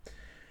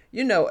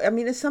I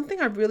mean, it's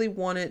something I really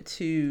wanted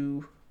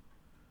to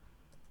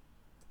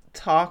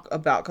talk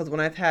about because when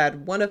I've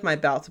had one of my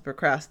bouts of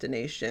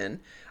procrastination,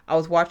 I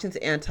was watching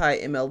some anti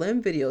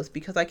MLM videos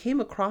because I came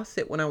across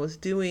it when I was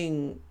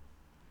doing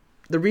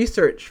the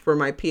research for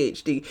my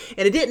PhD.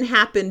 And it didn't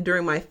happen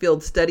during my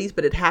field studies,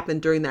 but it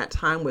happened during that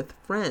time with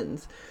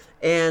friends.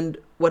 And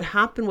what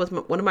happened was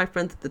one of my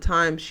friends at the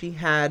time, she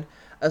had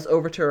us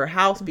over to her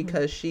house Mm-hmm.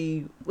 because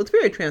she was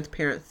very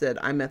transparent, said,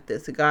 I met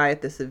this guy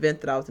at this event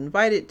that I was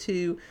invited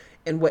to.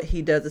 And what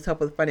he does is help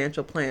with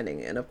financial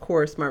planning. And of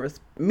course, my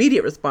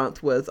immediate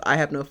response was, I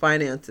have no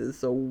finances.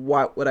 So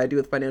what would I do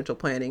with financial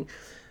planning?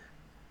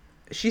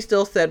 She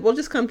still said, well,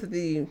 just come to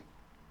the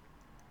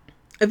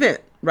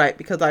event, right?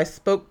 Because I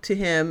spoke to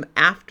him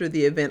after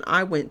the event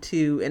I went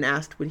to and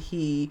asked would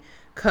he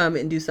come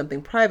and do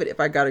something private if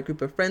I got a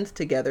group of friends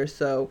together.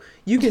 So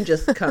you can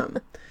just come.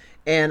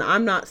 And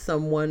I'm not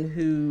someone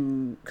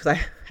who, because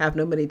I have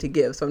no money to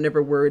give, so I'm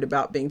never worried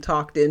about being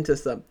talked into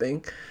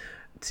something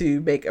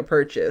to make a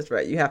purchase,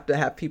 right? You have to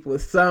have people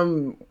with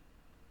some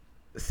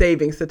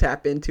savings to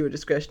tap into a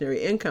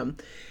discretionary income.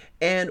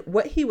 And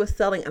what he was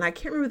selling, and I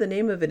can't remember the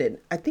name of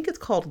it, I think it's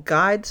called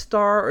Guide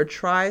Star or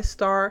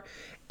TriStar.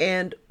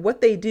 And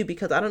what they do,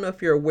 because I don't know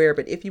if you're aware,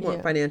 but if you want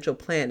Yeah. financial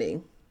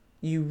planning,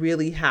 you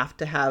really have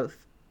to have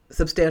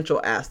substantial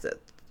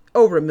assets,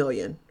 over a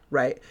million,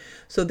 right?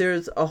 So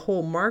there's a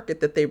whole market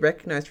that they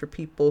recognize for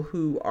people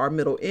who are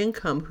middle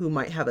income, who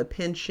might have a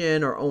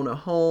pension or own a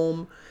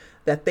home,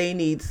 that they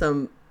need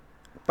some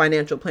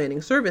financial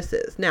planning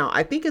services. Now,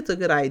 I think it's a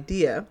good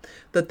idea.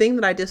 The thing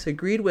that I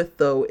disagreed with,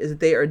 though, is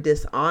they are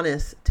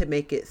dishonest to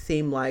make it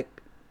seem like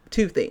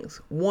two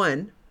things.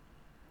 One,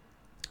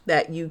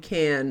 that you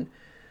can,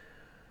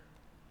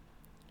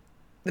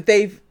 that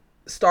they've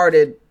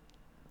started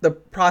the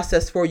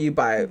process for you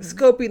by Mm-hmm.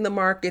 scoping the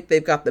market.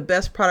 They've got the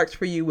best products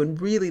for you when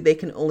really they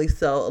can only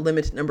sell a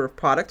limited number of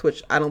products,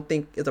 which I don't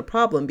think is a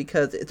problem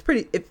because it's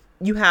pretty, if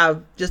you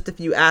have just a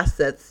few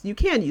assets, you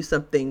can use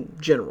something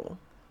general,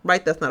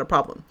 right? That's not a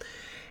problem.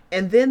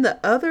 And then the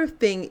other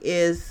thing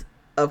is,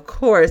 of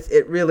course,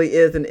 it really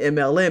is an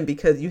MLM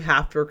because you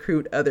have to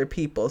recruit other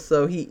people.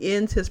 So he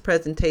ends his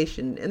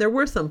presentation, and there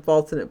were some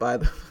faults in it, by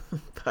the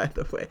by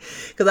the way,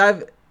 because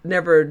I've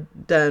never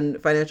done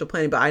financial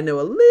planning, but I know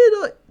a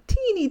little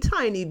teeny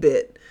tiny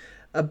bit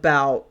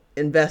about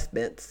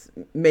investments.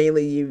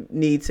 Mainly, you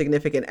need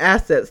significant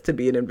assets to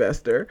be an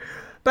investor,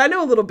 but I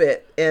know a little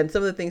bit. And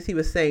some of the things he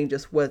was saying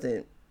just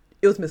wasn't.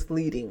 It was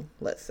misleading,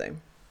 let's say.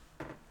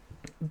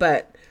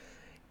 But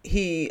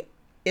he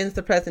ends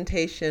the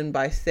presentation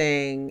by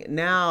saying,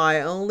 now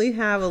I only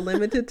have a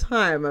limited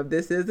time of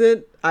this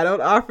isn't, I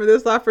don't offer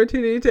this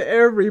opportunity to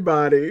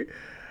everybody,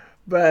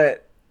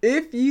 but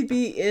if you'd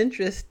be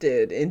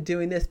interested in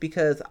doing this,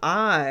 because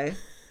I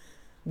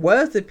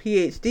was a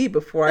PhD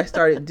before I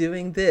started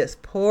doing this,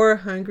 poor,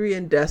 hungry,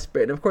 and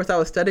desperate. And of course, I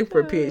was studying for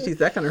a PhD, so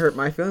that kind of hurt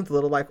my feelings a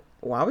little. Like,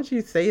 why would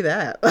you say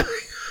that?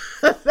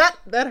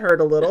 that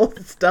hurt a little,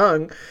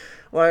 stung.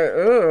 Like,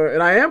 ugh.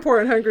 And I am poor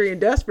and hungry and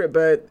desperate,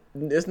 but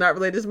it's not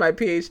related to my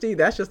PhD.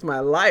 That's just my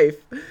life.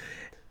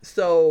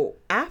 So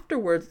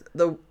afterwards,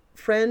 the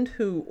friend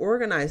who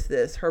organized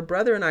this, her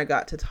brother and I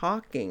got to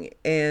talking,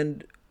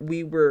 and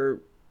we were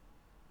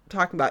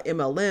talking about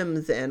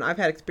MLMs, and I've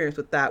had experience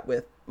with that.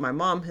 With my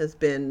mom has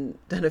been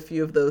done a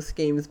few of those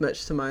schemes,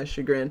 much to my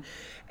chagrin.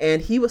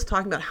 And he was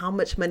talking about how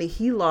much money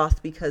he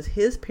lost because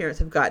his parents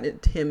have gotten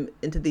him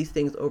into these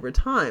things over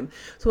time.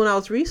 So when I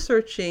was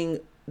researching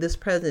this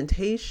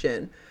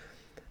presentation,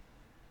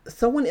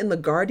 someone in the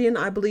Guardian,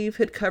 I believe,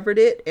 had covered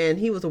it, and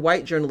he was a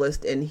white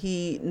journalist, and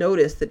he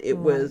noticed that it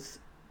Right. was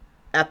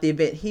at the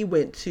event he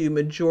went to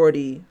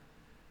majority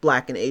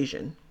Black and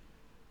Asian.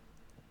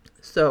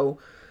 So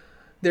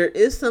there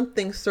is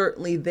something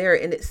certainly there,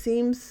 and it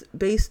seems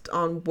based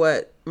on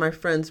what my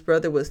friend's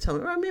brother was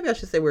telling me, or maybe I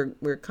should say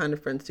we're kind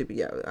of friends too, but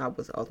yeah, I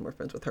was more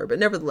friends with her. But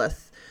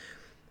nevertheless,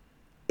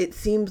 it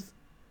seems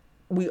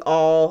we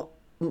all,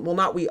 well,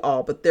 not we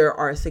all, but there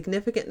are a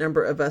significant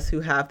number of us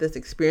who have this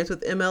experience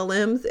with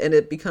MLMs, and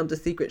it becomes a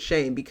secret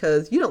shame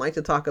because you don't like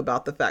to talk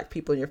about the fact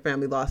people in your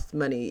family lost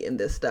money in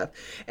this stuff.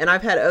 And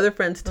I've had other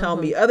friends tell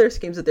Mm-hmm. me other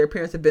schemes that their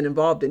parents have been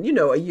involved in,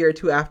 a year or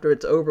two after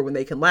it's over when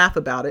they can laugh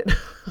about it.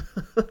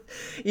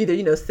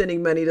 Either,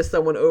 sending money to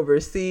someone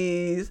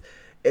overseas,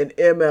 an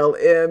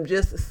MLM,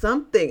 just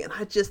something. And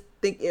I just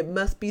think it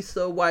must be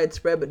so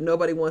widespread, but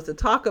nobody wants to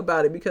talk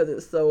about it because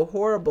it's so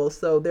horrible.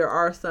 So there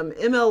are some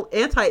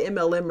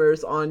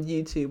anti-MLMers on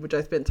YouTube, which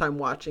I spent time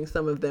watching.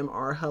 Some of them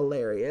are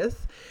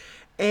hilarious.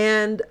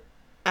 And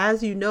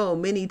as you know,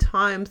 many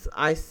times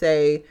I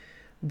say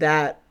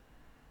that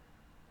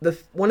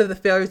one of the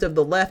failures of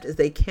the left is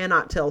they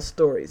cannot tell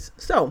stories.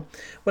 So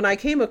when I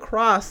came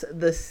across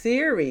the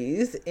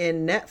series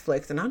in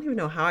Netflix, and I don't even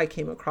know how I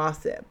came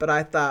across it, but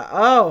I thought,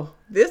 oh,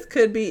 this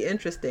could be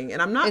interesting.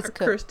 And I'm not It's a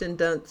good. Kirsten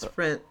Dunst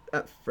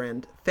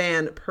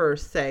fan per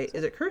se.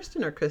 Is it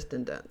Kirsten or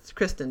Kristen Dunst?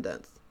 Kristen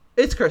Dunst.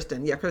 It's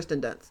Kirsten. Yeah,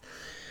 Kirsten Dunst.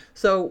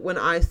 So when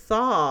I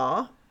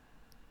saw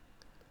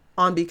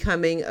On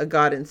Becoming a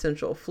God in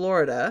Central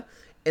Florida,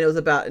 and it was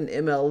about an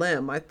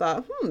MLM. I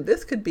thought,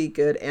 this could be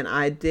good, and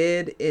I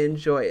did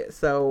enjoy it.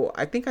 So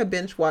I think I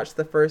binge watched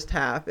the first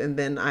half, and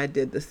then I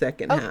did the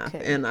second half,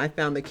 and I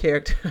found the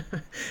character,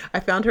 I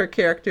found her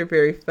character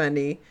very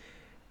funny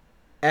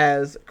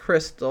as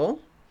Crystal,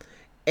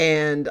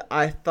 and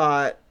I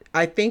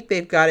think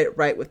they've got it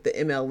right with the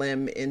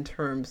MLM in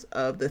terms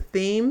of the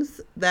themes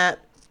that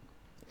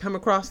come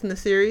across in the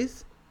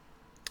series,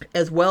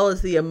 as well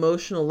as the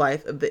emotional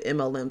life of the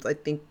MLMs. I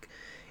think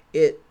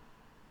it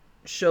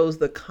shows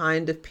the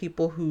kind of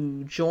people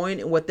who join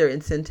and what their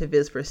incentive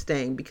is for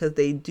staying, because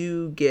they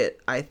do get,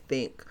 I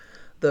think,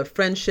 the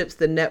friendships,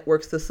 the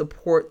networks, the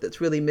support that's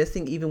really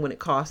missing, even when it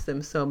costs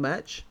them so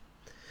much.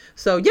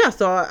 So yeah,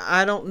 so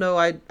I don't know,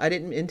 I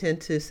didn't intend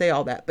to say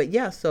all that, but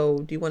yeah, so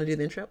do you want to do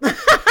the intro?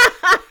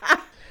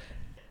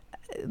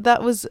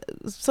 That was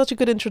such a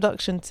good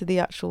introduction to the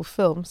actual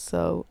film,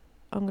 so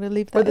I'm going to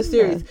leave that for the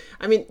series. There.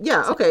 I mean,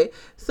 yeah, okay.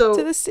 So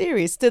to the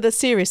series,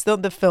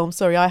 not the film.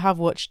 Sorry, I have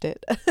watched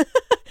it.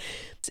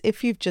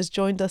 If you've just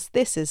joined us,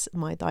 this is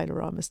My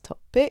Dialorama's Top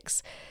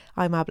Picks.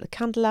 I'm Abla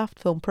Candelaft,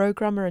 film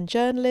programmer and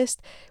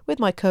journalist, with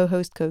my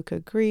co-host Coco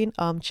Green,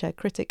 armchair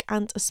critic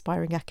and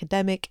aspiring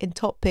academic. In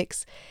Top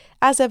Picks,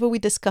 as ever, we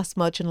discuss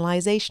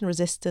marginalisation,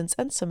 resistance,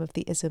 and some of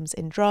the isms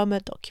in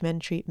drama,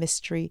 documentary,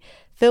 mystery,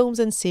 films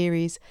and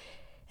series.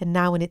 And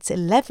now in its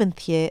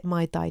 11th year,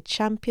 My Di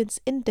champions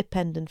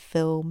independent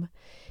film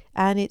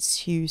and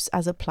its use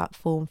as a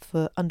platform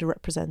for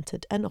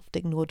underrepresented and often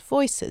ignored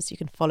voices. You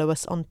can follow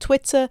us on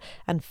Twitter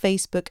and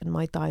Facebook and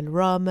My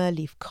Dialorama,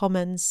 leave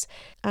comments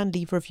and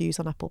leave reviews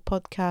on Apple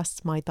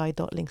Podcasts,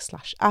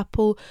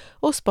 mydi.link/Apple,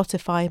 or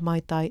Spotify,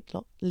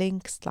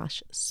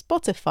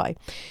 mydi.link/Spotify.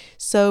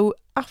 So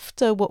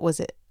after,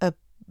 a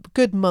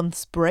good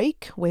month's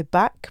break, we're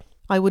back.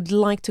 I would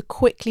like to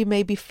quickly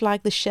maybe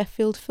flag the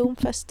Sheffield Film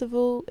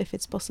Festival, if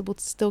it's possible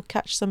to still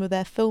catch some of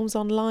their films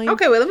online.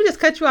 Okay, well, let me just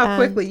cut you off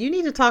quickly. You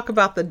need to talk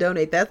about the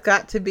donate. That's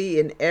got to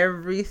be in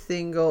every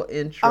single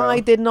intro.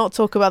 I did not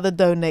talk about the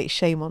donate.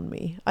 Shame on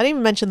me. I didn't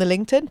even mention the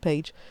LinkedIn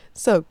page.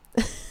 So.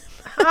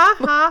 Ha,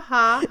 ha,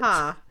 ha,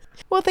 ha.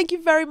 Well, thank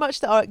you very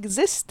much to our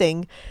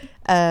existing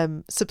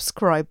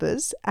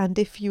subscribers. And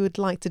if you would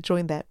like to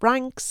join their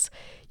ranks,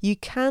 you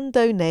can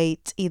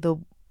donate either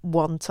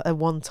a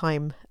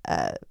one-time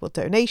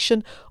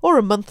donation or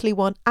a monthly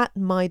one at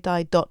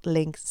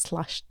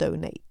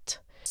mydi.link/donate.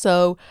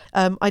 So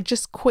I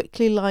just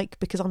quickly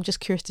because I'm just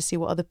curious to see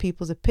what other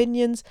people's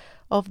opinions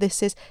of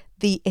this is.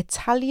 The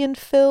Italian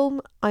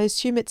film, I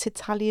assume it's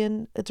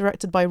Italian,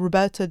 directed by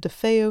Roberto De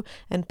Feo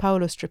and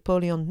Paolo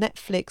Stripoli on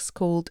Netflix,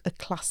 called A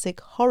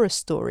Classic Horror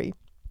Story.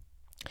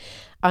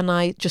 And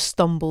I just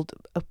stumbled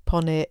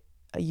upon it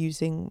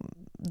using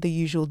the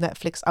usual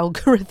Netflix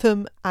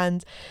algorithm,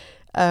 and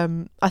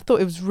I thought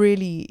it was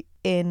really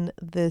in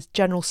the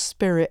general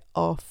spirit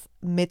of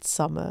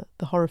Midsommar,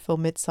 the horror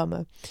film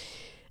Midsommar.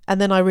 And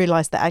then I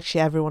realised that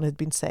actually everyone had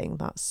been saying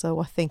that, so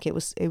I think it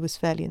was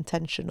fairly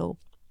intentional.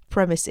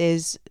 Premise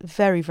is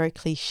very, very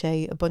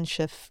cliche. A bunch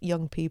of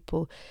young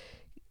people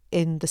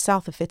in the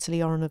south of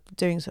Italy are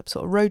doing some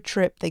sort of road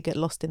trip. They get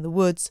lost in the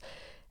woods.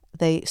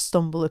 They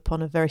stumble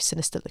upon a very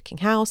sinister looking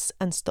house,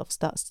 and stuff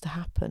starts to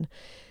happen.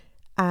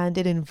 And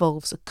it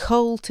involves a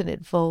cult, and it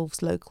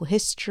involves local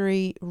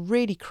history,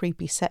 really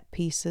creepy set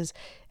pieces,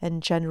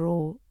 and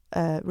general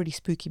really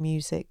spooky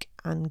music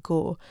and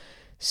gore.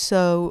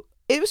 So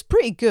it was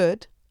pretty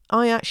good.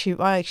 I actually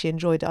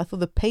enjoyed it. I thought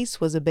the pace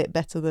was a bit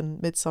better than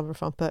Midsommar,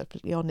 if I'm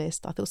perfectly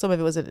honest. I thought some of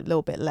it was a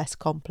little bit less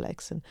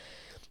complex and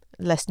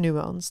less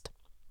nuanced.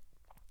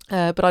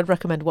 But I'd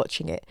recommend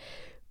watching it.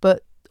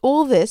 But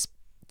all this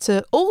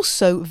to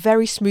also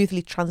very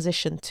smoothly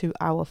transition to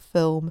our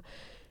film,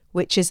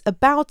 which is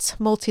about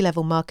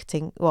multi-level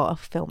marketing, our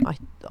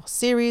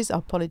series,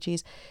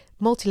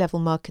 multi-level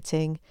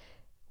marketing,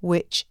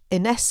 which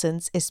in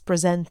essence is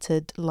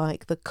presented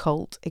like the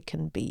cult it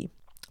can be.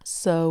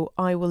 So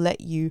I will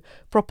let you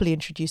properly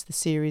introduce the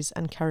series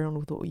and carry on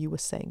with what you were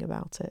saying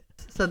about it.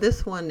 So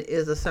this one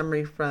is a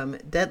summary from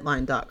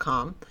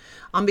Deadline.com.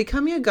 On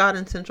Becoming a God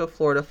in Central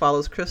Florida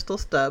follows Crystal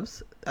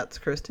Stubbs, that's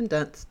Kirsten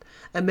Dunst,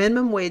 a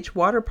minimum wage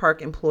water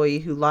park employee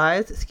who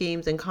lies,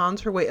 schemes, and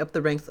cons her way up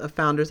the ranks of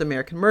Founders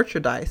American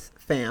Merchandise,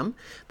 FAM,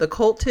 the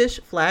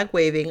cultish,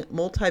 flag-waving,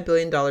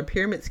 multi-billion-dollar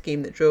pyramid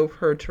scheme that drove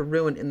her to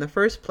ruin in the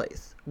first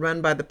place,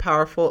 run by the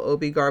powerful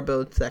Obi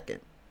Garbo II.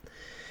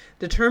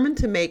 Determined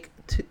to make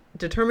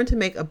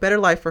a better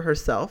life for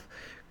herself,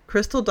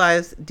 Crystal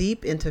dives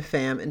deep into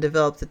FAM and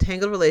develops a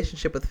tangled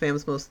relationship with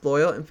FAM's most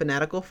loyal and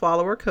fanatical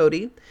follower,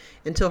 Cody,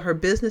 until her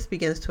business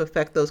begins to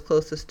affect those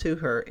closest to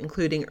her,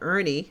 including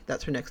Ernie,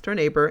 that's her next door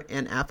neighbor,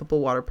 and affable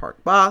water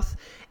park boss,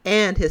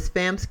 and his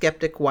FAM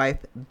skeptic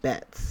wife,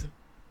 Bets.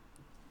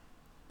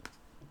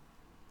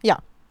 Yeah.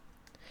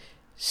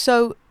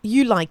 So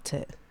you liked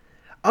it?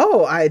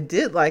 Oh, I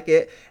did like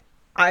it.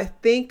 I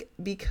think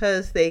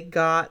because they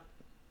got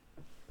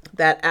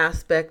that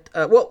aspect.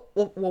 Well,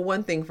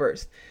 one thing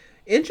first.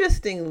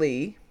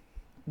 Interestingly,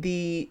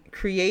 the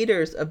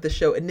creators of the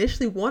show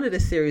initially wanted a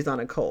series on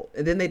a cult,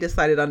 and then they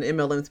decided on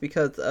MLMs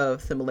because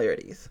of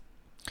similarities.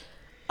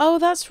 Oh,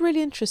 that's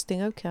really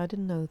interesting. Okay, I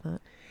didn't know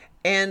that.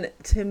 And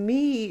to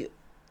me,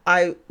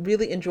 I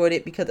really enjoyed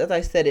it because, as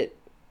I said, it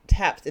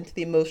taps into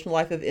the emotional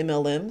life of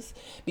MLMs,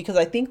 because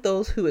I think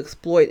those who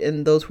exploit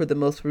and those who are the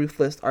most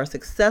ruthless are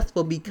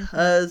successful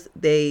because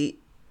they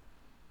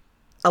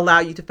allow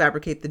you to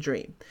fabricate the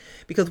dream.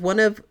 Because one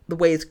of the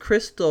ways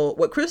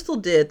what Crystal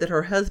did that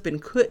her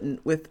husband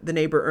couldn't with the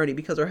neighbor Ernie,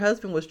 because her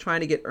husband was trying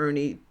to get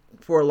Ernie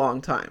for a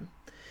long time.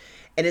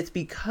 And it's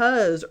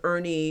because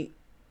Ernie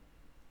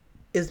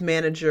is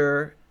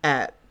manager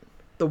at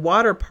the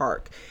water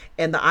park.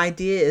 And the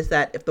idea is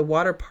that if the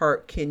water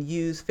park can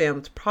use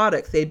FAM's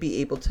products, they'd be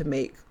able to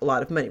make a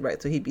lot of money,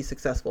 right? So he'd be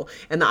successful.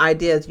 And the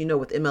idea is,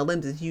 with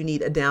MLMs is you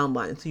need a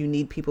downline. So you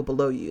need people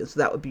below you. So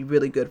that would be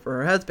really good for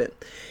her husband.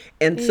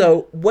 And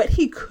so what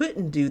he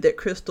couldn't do that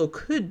Crystal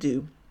could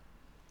do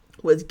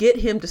was get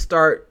him to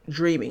start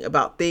dreaming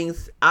about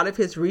things out of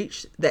his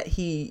reach that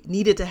he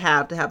needed to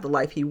have the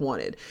life he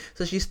wanted.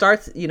 So she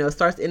starts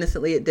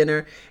innocently at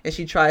dinner, and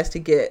she tries to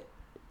get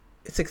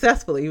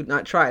successfully,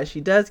 not tries,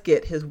 she does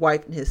get his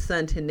wife and his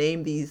son to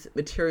name these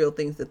material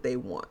things that they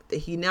want that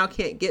he now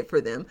can't get for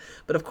them.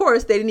 But of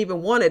course, they didn't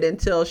even want it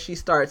until she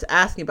starts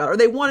asking about it, or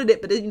they wanted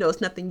it, but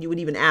it's nothing you would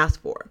even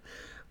ask for.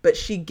 But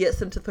she gets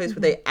them to the place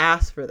where they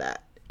ask for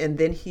that, and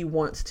then he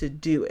wants to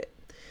do it.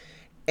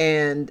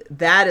 And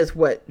that is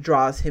what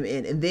draws him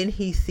in. And then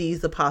he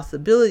sees the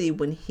possibility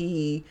when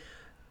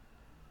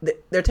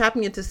they're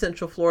tapping into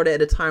Central Florida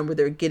at a time where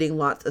they're getting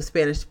lots of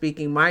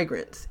Spanish-speaking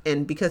migrants.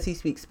 And because he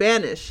speaks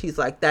Spanish, he's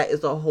like, that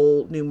is a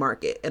whole new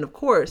market. And of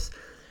course,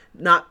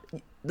 not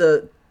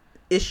the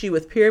issue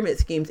with pyramid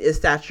schemes is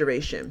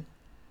saturation.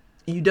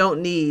 You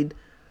don't need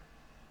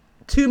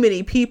too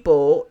many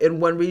people in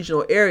one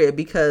regional area,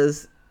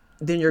 because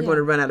then you're going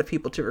to run out of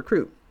people to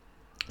recruit.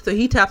 So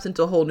he taps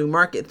into a whole new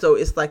market. So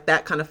it's like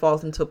that kind of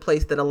falls into a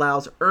place that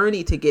allows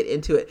Ernie to get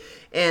into it.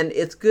 And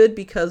it's good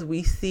because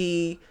we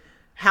see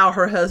how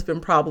her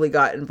husband probably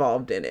got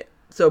involved in it.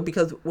 So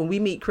because when we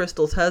meet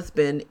Crystal's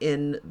husband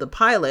in the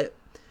pilot,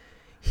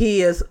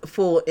 he is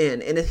full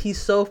in, and he's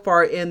so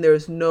far in,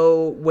 there's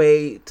no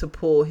way to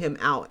pull him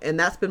out. And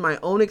that's been my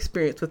own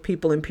experience with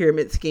people in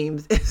pyramid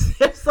schemes.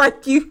 It's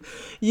like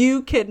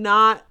you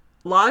cannot,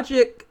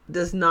 logic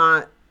does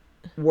not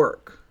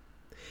work.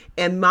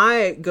 And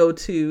my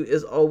go-to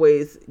is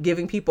always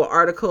giving people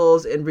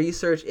articles and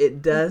research.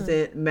 It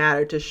doesn't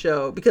matter to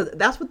show, because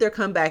that's what their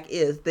comeback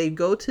is. They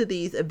go to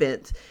these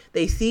events,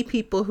 they see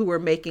people who are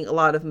making a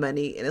lot of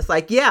money, and it's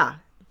like, yeah,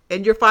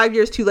 and you're 5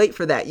 years too late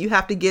for that. You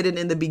have to get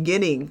in the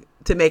beginning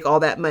to make all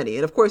that money.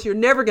 And of course, you're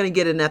never going to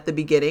get in at the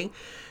beginning.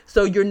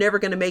 So you're never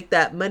going to make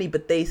that money,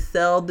 but they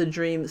sell the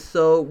dream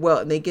so well,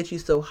 and they get you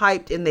so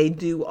hyped, and they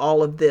do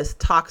all of this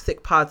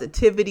toxic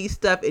positivity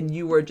stuff, and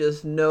you are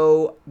just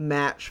no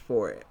match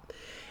for it.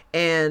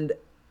 And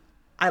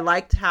I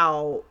liked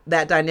how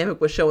that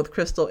dynamic was shown with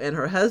Crystal and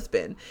her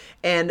husband,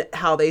 and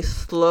how they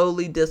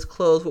slowly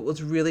disclosed what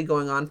was really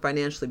going on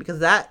financially, because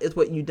that is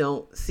what you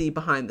don't see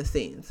behind the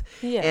scenes.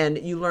 Yeah. And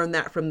you learn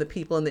that from the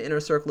people in the inner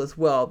circle as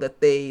well, that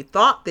they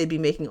thought they'd be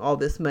making all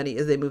this money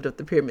as they moved up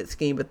the pyramid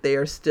scheme, but they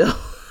are still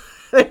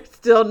they're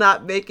still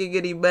not making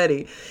any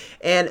money.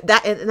 And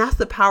that's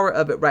the power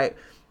of it, right?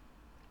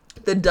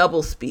 The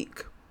double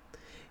speak,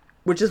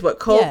 which is what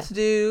cults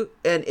do,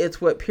 and it's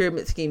what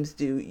pyramid schemes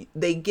do.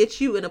 They get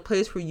you in a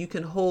place where you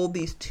can hold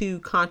these two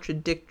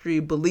contradictory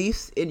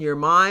beliefs in your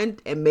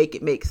mind and make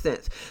it make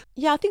sense.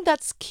 Yeah, I think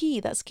that's key.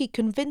 That's key.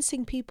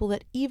 Convincing people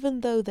that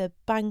even though they're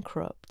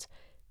bankrupt,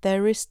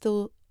 there is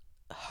still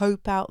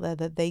hope out there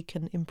that they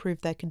can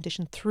improve their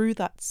condition through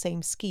that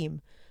same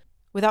scheme.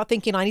 Without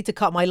thinking, I need to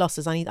cut my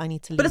losses. I need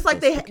to leave. But it's like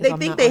they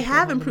think they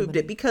have improved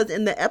it, because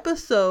in the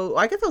episode,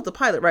 I guess it was the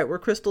pilot, right, where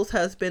Crystal's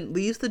husband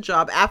leaves the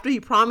job after he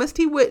promised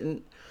he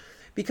wouldn't,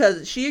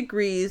 because she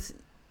agrees,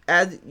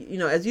 as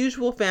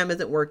usual, FAM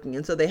isn't working,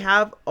 and so they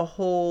have a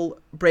whole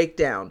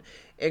breakdown.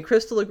 And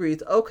Crystal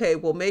agrees, okay,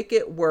 we'll make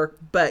it work,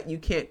 but you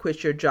can't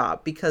quit your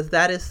job, because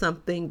that is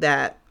something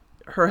that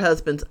her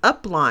husband's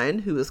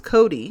upline, who is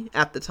Cody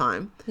at the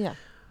time,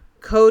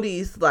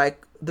 Cody's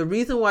like, the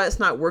reason why it's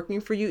not working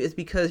for you is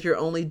because you're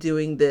only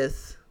doing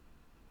this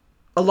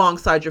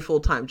alongside your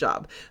full-time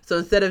job. So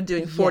instead of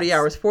doing 40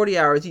 hours,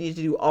 you need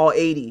to do all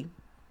 80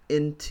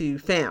 into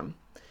FAM.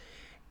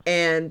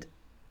 And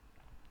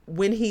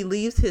when he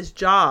leaves his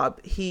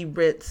job, he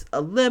rents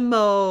a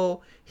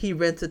limo, he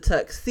rents a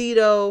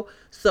tuxedo.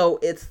 So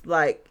it's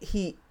like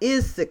he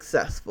is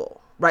successful,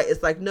 right?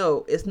 It's like,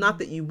 no, it's not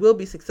that you will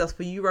be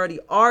successful. You already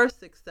are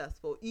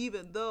successful,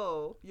 even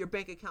though your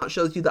bank account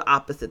shows you the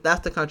opposite. That's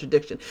the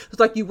contradiction. It's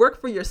like you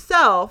work for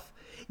yourself,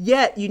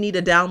 yet you need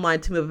a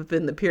downline to move up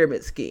in the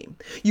pyramid scheme.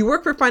 You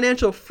work for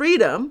financial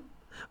freedom,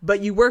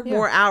 but you work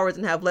more hours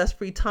and have less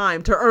free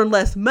time to earn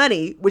less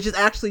money, which is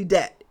actually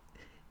debt.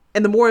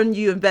 And the more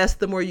you invest,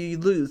 the more you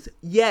lose.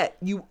 Yet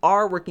you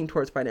are working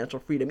towards financial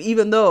freedom,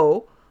 even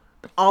though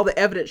all the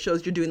evidence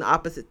shows you're doing the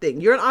opposite thing.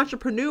 You're an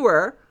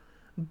entrepreneur,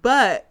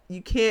 but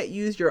you can't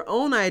use your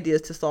own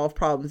ideas to solve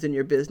problems in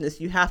your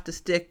business. You have to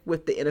stick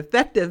with the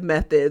ineffective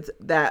methods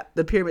that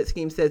the pyramid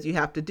scheme says you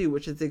have to do,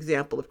 which is the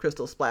example of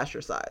crystal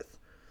splasher size.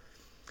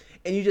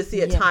 And you just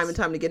see it time and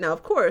time again. Now,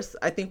 of course,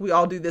 I think we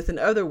all do this in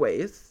other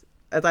ways.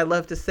 As I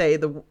love to say,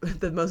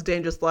 the most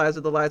dangerous lies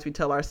are the lies we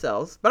tell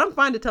ourselves. But I'm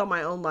fine to tell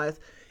my own lies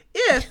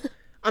if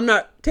I'm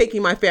not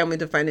taking my family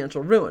to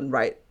financial ruin,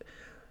 right?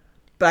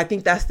 But I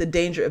think that's the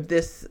danger of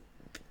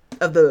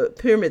the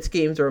pyramid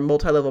schemes or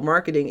multi-level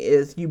marketing,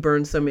 is you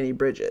burn so many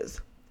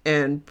bridges.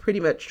 And pretty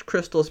much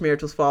Crystal's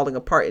marriage was falling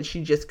apart, and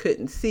she just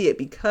couldn't see it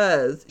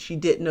because she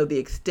didn't know the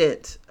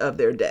extent of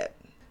their debt.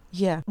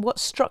 Yeah. What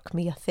struck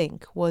me, I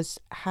think, was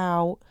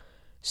how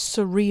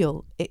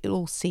surreal it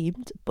all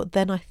seemed. But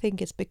then I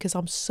think it's because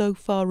I'm so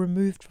far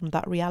removed from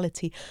that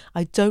reality.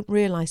 I don't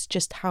realise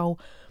just how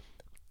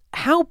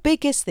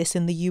big is this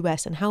in the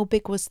US, and how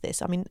big was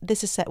this? I mean,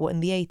 this is set,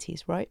 in the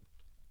 80s, right?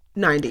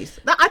 90s.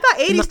 I thought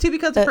 80s too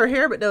because of her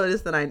hair, but no, it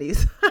is the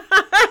 90s.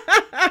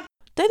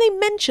 Don't they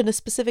mention a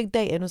specific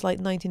date? It was like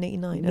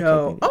 1989.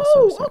 No.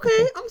 Okay,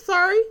 okay. I'm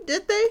sorry.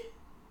 Did they?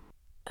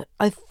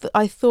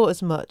 I thought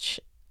as much.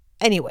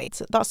 Anyway,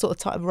 it's that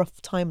sort of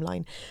rough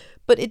timeline.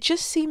 But it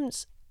just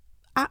seems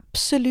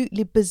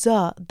absolutely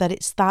bizarre that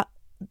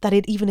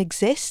it even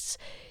exists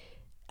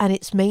and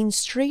it's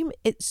mainstream.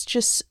 It's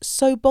just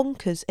so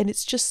bonkers, and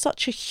it's just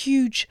such a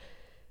huge,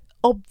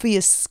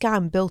 obvious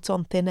scam built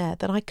on thin air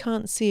that I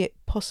can't see it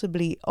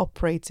possibly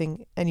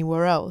operating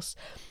anywhere else.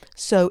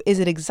 So is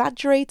it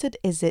exaggerated?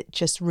 Is it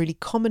just really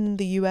common in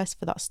the US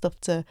for that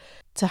stuff to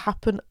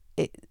happen?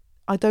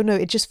 I don't know.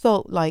 It just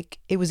felt like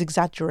it was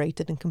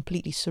exaggerated and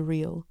completely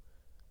surreal.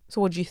 So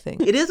what do you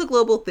think? It is a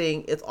global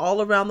thing. It's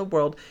all around the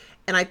world.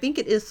 And I think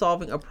it is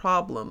solving a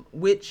problem,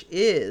 which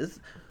is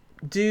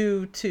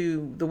due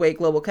to the way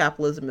global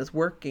capitalism is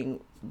working,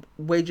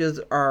 wages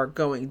are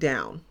going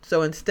down.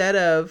 So instead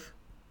of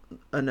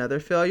another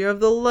failure of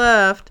the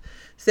left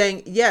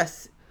saying,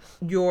 yes,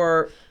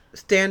 your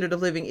standard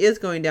of living is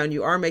going down,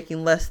 you are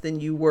making less than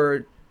you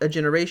were a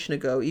generation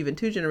ago, even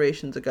 2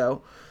 generations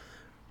ago,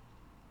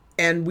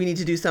 and we need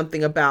to do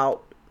something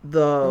about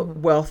the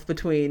wealth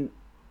between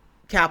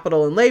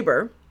capital and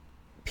labor,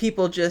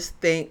 people just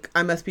think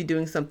I must be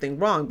doing something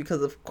wrong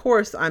because of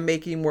course I'm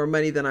making more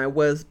money than I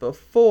was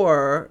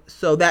before.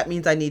 So that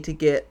means I need to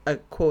get a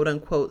quote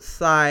unquote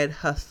side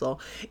hustle.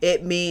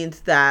 It means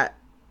that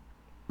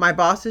my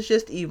boss is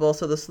just evil.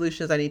 So the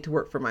solution is I need to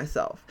work for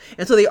myself.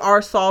 And so they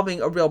are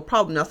solving a real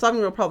problem. Now, solving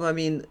a real problem, I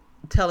mean,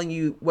 telling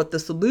you what the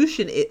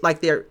solution is,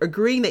 like they're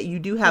agreeing that you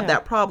do have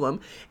that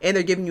problem and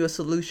they're giving you a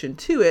solution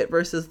to it,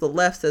 versus the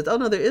left says, oh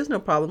no, there is no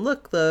problem.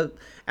 Look, the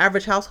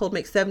average household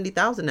makes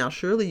 $70,000 now.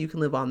 Surely you can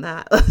live on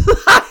that.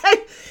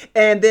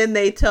 And then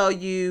they tell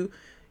you,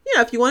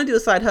 if you want to do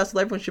a side hustle,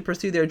 everyone should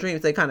pursue their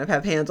dreams. They kind of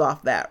have hands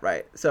off that,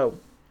 right? So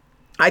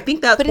I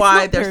think that's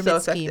why they're so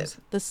effective.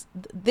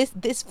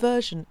 This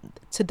version,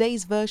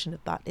 today's version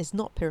of that is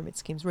not pyramid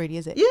schemes, really,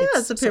 is it? Yeah,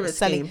 it's a pyramid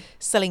scheme.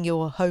 Selling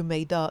your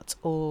homemade art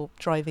or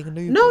driving an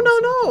Uber. No.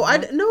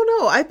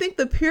 I think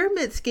the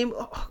pyramid scheme.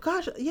 Oh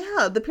gosh,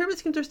 yeah, the pyramid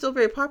schemes are still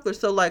very popular.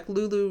 So like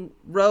Lulu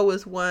Row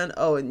is one.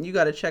 Oh, and you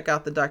got to check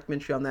out the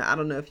documentary on that. I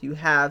don't know if you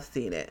have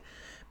seen it,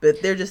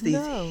 but they're just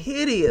these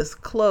hideous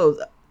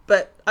clothes.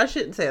 But I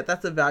shouldn't say it.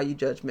 That's a value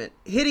judgment.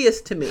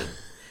 Hideous to me.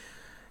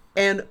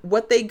 And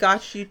what they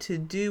got you to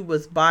do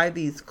was buy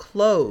these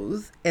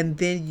clothes and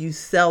then you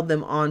sell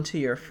them on to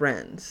your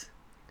friends.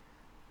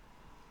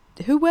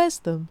 Who wears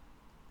them?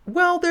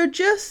 Well, they're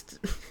just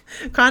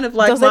kind of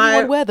like Does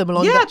anyone wear them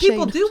along that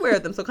people chain? do wear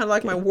them. So kind of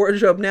like my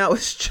wardrobe now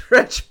is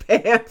stretch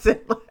pants and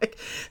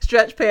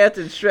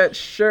stretch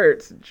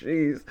shirts.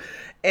 Jeez.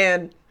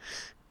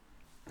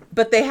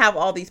 But they have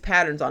all these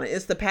patterns on it.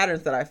 It's the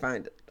patterns that I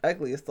find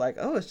ugly. It's like,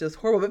 oh, it's just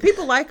horrible, but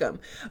people like them.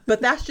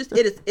 But that's just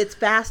it. It's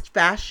fast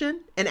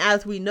fashion, and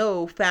as we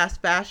know,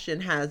 fast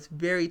fashion has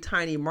very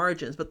tiny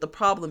margins. But the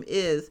problem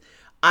is,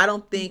 I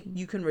don't think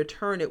you can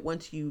return it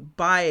once you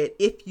buy it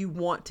if you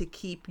want to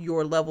keep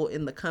your level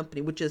in the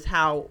company, which is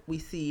how we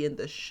see in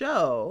the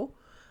show.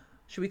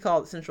 Should we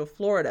call it Central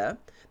Florida?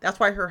 That's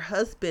why her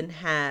husband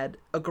had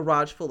a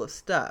garage full of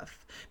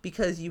stuff,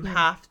 because you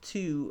have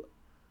to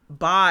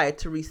buy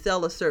to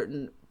resell a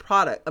certain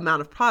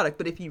amount of product,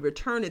 but if you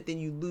return it, then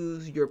you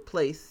lose your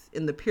place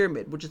in the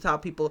pyramid, which is how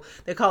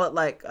they call it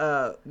like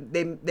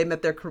they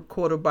met their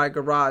quota by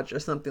garage or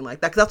something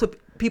like that, because that's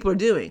what people are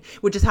doing,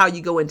 which is how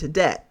you go into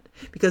debt,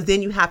 because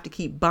then you have to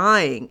keep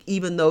buying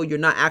even though you're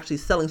not actually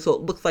selling, so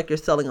it looks like you're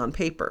selling on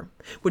paper,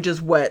 which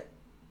is what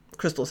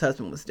Crystal's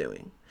husband was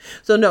doing.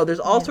 So no, there's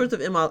all sorts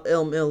of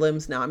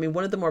MLMs now. I mean,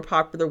 one of the more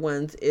popular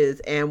ones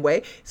is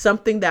Amway.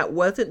 Something that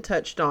wasn't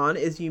touched on,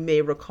 as you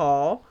may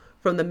recall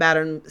from the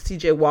Madam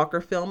C.J.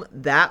 Walker film,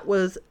 that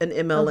was an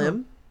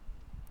MLM.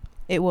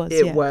 It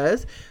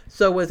was.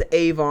 So was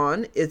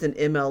Avon is an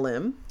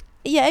MLM.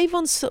 Yeah,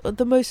 Avon's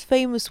the most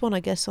famous one, I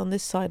guess, on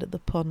this side of the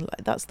pond.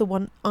 Like, that's the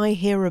one I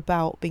hear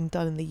about being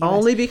done in the US.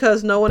 Only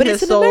because no one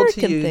has sold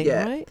to you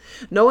yet. Right?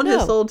 No one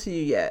has sold to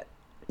you yet.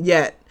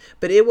 yet,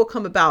 but it will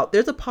come about.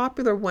 There's a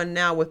popular one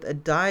now with a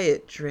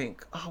diet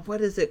drink. Oh,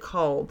 what is it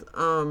called?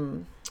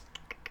 And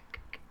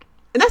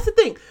that's the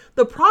thing.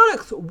 The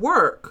products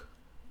work.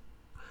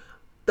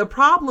 The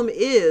problem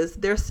is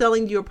they're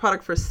selling you a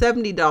product for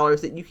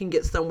 $70 that you can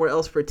get somewhere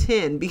else for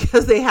 $10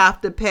 because they have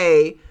to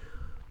pay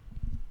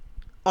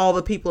all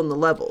the people in the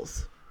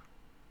levels.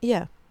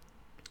 Yeah.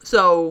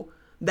 So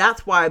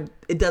that's why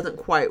it doesn't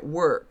quite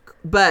work.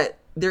 But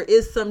there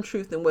is some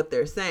truth in what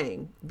they're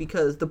saying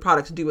because the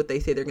products do what they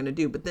say they're going to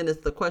do. But then it's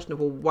the question of,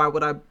 well, why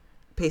would I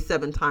pay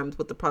 7 times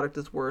what the product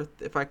is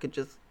worth if I could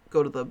just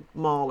go to the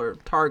mall or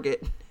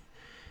Target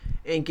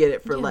and get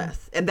it for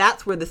less? And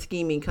that's where the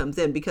scheming comes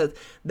in, because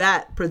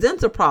that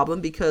presents a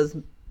problem, because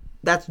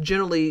that's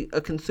generally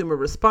a consumer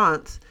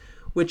response,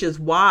 which is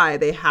why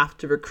they have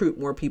to recruit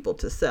more people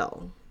to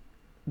sell.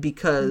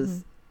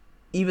 Because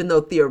even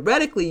though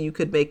theoretically you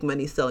could make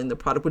money selling the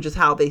product, which is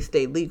how they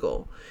stay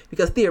legal,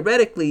 because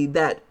theoretically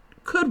that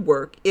could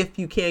work if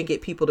you can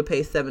get people to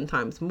pay 7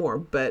 times more.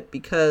 But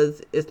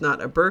because it's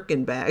not a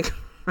Birkin bag,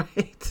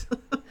 right,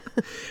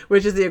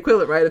 which is the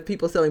equivalent, right, of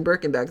people selling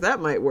Birkin bags, that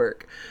might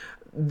work,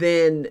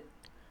 then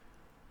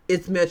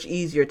it's much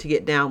easier to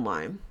get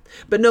downline.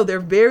 But no, they're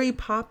very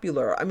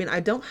popular. I mean, I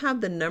don't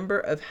have the number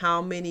of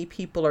how many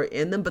people are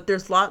in them, but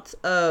there's lots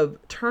of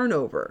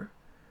turnover.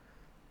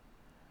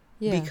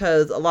 Yeah.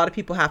 Because a lot of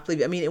people have to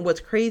leave. I mean, and what's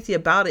crazy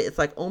about it, it's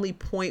like only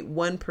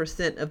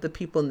 0.1% of the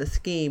people in the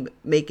scheme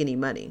make any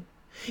money.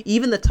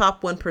 Even the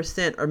top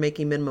 1% are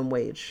making minimum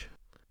wage.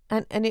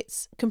 And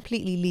it's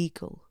completely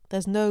legal.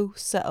 There's no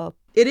setup.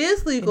 It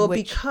is legal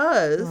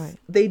because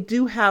they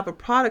do have a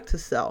product to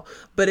sell,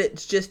 but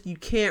it's just, you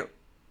can't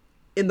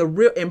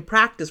in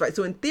practice, right?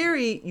 So in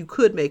theory, you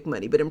could make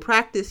money, but in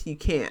practice, you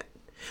can't.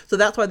 So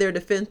that's why their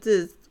defense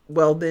is,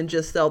 well, then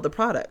just sell the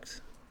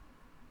product,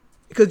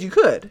 because you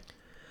could.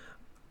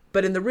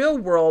 But in the real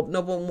world,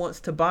 no one wants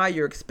to buy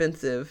your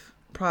expensive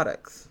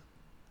products.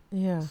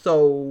 Yeah.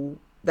 So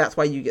that's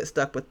why you get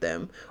stuck with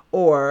them,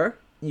 or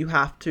you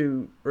have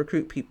to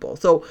recruit people.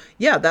 So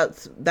yeah,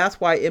 that's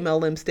why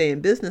MLMs stay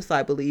in business,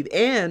 I believe.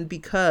 And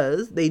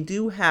because they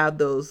do have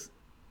those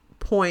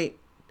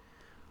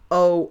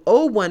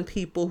 0.001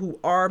 people who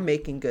are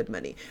making good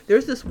money.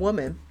 There's this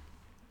woman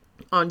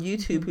on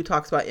YouTube who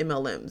talks about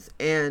MLMs,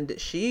 and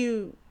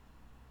she,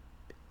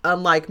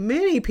 unlike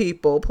many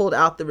people, pulled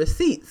out the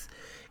receipts.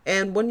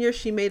 And one year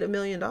she made $1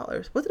 million.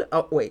 Was it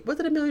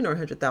 $1 million or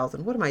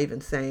 100,000? What am I even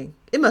saying?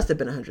 It must have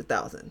been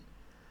 100,000.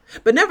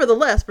 But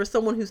nevertheless, for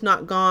someone who's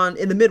not gone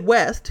in the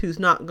Midwest, who's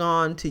not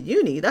gone to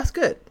uni, that's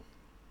good.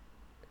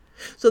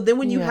 So then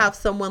when you have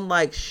someone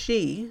like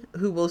she,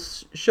 who will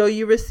show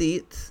you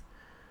receipts,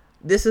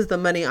 this is the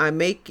money I'm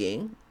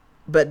making,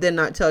 but then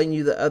not telling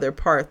you the other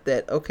part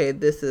that, okay,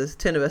 this is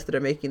 10 of us that are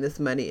making this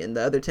money and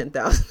the other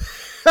 10,000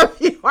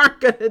 you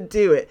aren't going to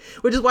do it,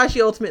 which is why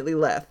she ultimately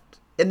left.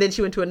 And then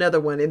she went to another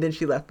one, and then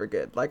she left for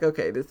good. Like,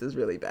 okay, this is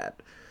really bad.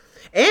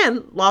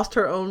 And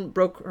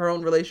broke her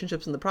own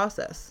relationships in the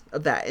process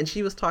of that. And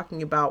she was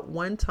talking about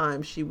one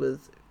time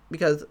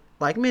because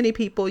like many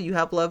people, you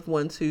have loved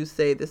ones who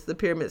say, this is a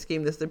pyramid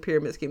scheme, this is a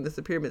pyramid scheme, this is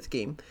a pyramid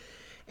scheme.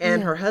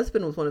 And her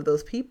husband was one of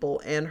those people.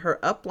 And her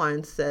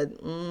upline said,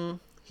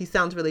 he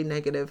sounds really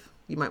negative.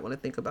 You might want to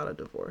think about a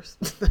divorce.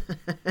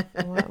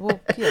 Well,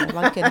 yeah,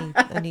 like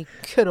any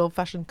good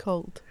old-fashioned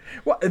cult.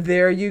 Well,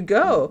 there you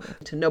go.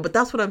 To know, but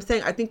that's what I'm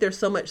saying. I think there's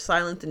so much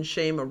silence and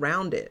shame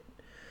around it,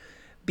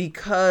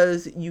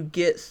 because you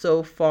get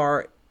so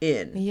far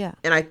in. Yeah.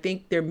 And I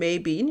think there may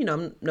be, and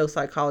I'm no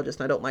psychologist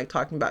and I don't like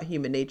talking about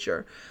human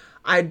nature.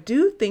 I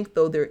do think,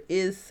 though, there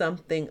is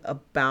something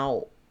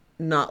about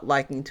not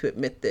liking to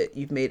admit that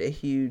you've made a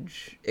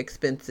huge,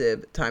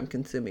 expensive,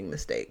 time-consuming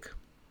mistake.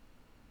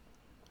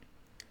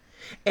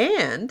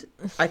 And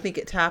I think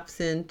it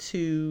taps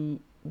into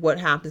what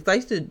happens. I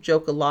used to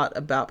joke a lot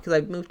about, because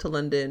I moved to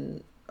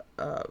London,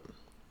 I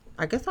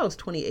guess I was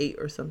 28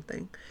 or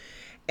something,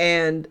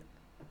 and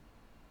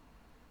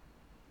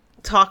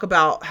talk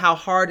about how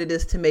hard it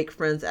is to make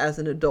friends as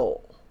an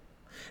adult.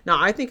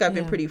 Now, I think I've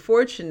been pretty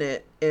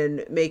fortunate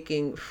in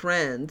making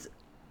friends,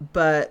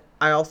 but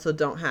I also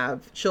don't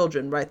have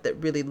children, right? That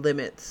really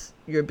limits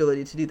your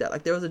ability to do that.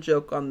 Like, there was a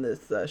joke on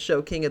this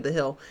show, King of the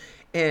Hill,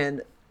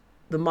 and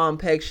the mom,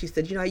 Peg, she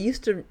said, I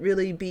used to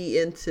really be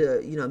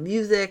into,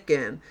 music,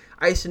 and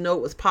I used to know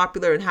what was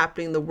popular and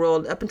happening in the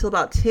world up until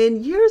about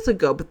 10 years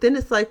ago. But then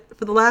it's like,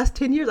 for the last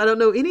 10 years, I don't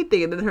know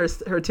anything. And then her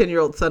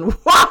 10-year-old son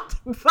walked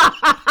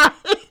by.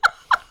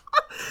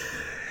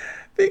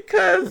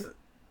 Because,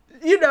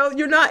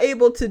 you're not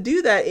able to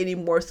do that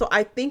anymore. So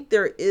I think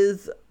there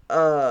is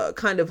a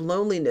kind of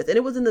loneliness. And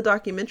it was in the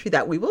documentary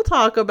that we will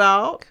talk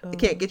about. I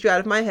can't get you out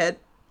of my head.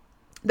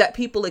 That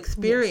people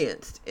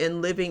experienced in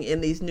living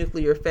in these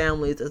nuclear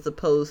families, as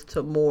opposed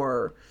to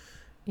more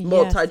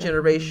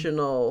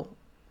multi-generational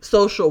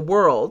social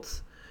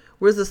worlds.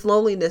 Whereas this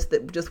loneliness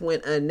that just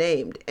went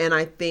unnamed. And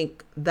I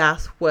think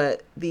that's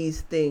what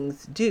these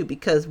things do,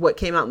 because what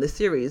came out in the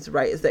series,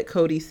 right, is that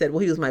Cody said, well,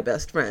 he was my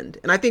best friend.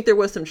 And I think there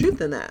was some truth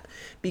in that,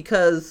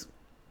 because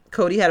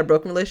Cody had a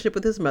broken relationship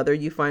with his mother.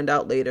 You find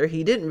out later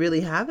he didn't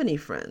really have any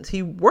friends.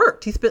 He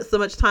worked. He spent so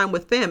much time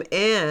with fam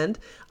and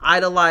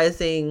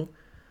idolizing.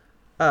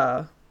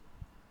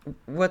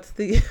 What's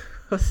the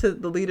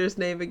leader's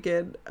name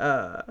again?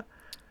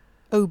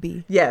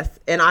 Obi. Yes,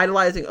 and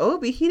idolizing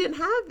Obi. He didn't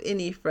have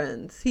any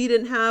friends. He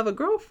didn't have a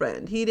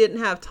girlfriend. He didn't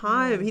have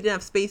time. He didn't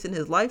have space in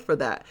his life for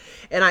that.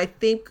 And I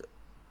think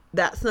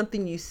that's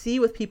something you see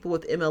with people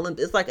with MLMs.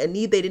 It's like a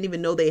need they didn't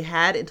even know they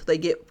had until they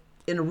get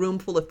in a room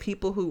full of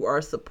people who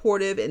are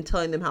supportive and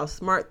telling them how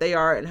smart they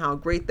are and how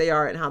great they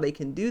are and how they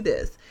can do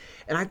this.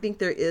 And I think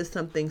there is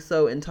something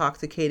so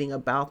intoxicating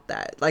about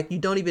that. Like, you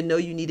don't even know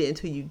you need it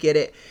until you get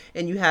it.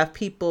 And you have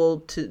people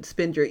to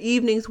spend your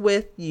evenings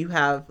with. You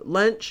have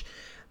lunch.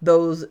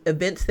 Those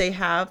events they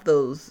have,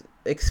 those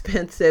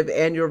expensive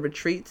annual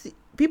retreats,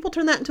 people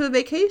turn that into a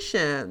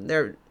vacation.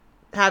 They're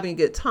having a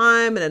good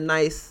time in a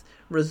nice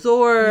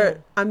resort.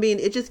 Yeah. I mean,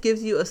 it just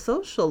gives you a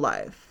social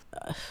life.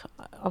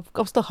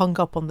 I'm still hung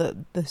up on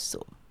the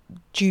sort of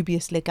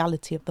dubious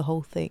legality of the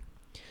whole thing.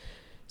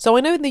 So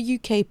I know in the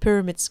UK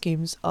pyramid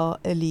schemes are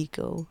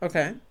illegal.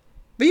 Okay.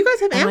 But you guys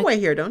have Amway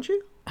here, don't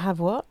you? Have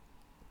what?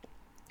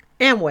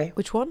 Amway.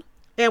 Which one?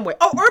 Amway.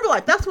 Oh,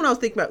 Herbalife. That's what I was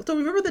thinking about. So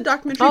remember the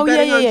documentary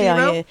Betting on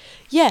Zero?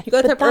 Yeah. You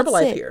guys have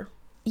Herbalife here.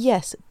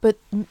 Yes, but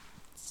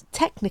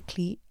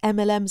technically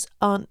MLMs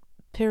aren't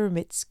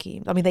pyramid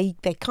schemes. I mean,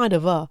 they kind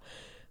of are,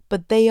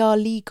 but they are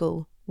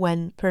legal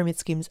when pyramid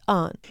schemes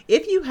aren't.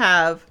 If you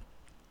have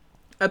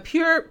a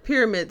pure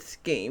pyramid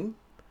scheme,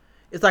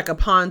 it's like a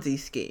Ponzi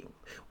scheme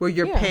where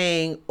you're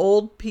paying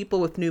old people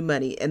with new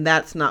money, and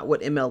that's not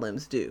what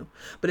MLMs do.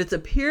 But it's a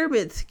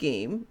pyramid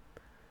scheme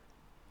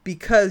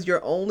because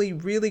you're only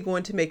really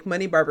going to make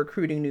money by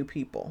recruiting new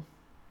people.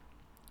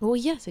 Well,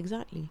 yes,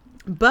 exactly.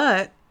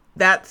 But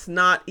that's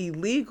not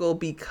illegal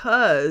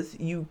because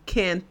you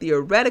can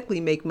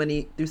theoretically make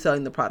money through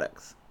selling the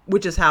products,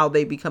 which is how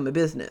they become a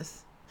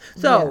business.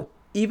 So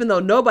even though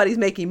nobody's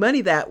making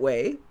money that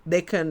way,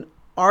 they can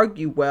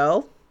argue,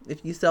 well,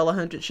 if you sell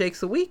 100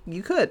 shakes a week,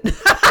 you could.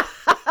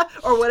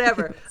 Or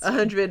whatever,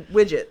 100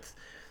 widgets.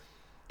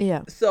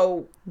 Yeah.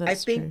 So I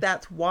think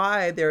that's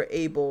why they're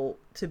able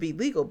to be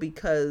legal,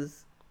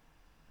 because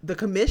the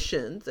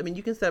commissions, I mean,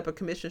 you can set up a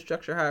commission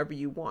structure however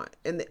you want.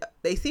 And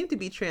they seem to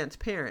be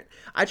transparent.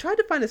 I tried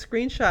to find a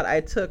screenshot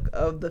I took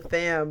of the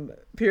FAM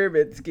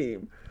pyramid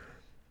scheme.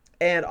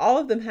 And all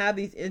of them have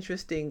these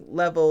interesting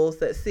levels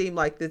that seem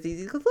like this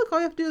easy. Because look, all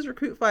you have to do is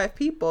recruit 5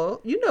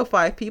 people. You know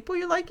 5 people.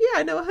 You're like, yeah,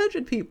 I know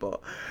 100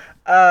 people.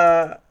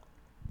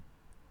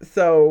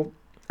 So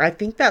I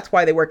think that's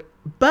why they work.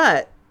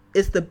 But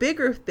it's the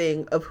bigger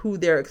thing of who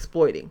they're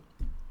exploiting.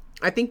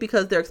 I think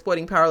because they're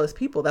exploiting powerless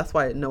people, that's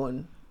why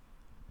nothing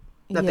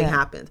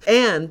happens.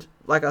 And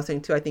like I was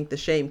saying too, I think the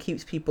shame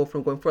keeps people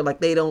from going forward.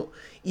 Like, they don't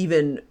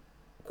even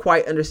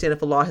quite understand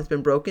if a law has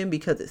been broken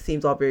because it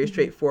seems all very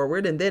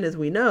straightforward. And then, as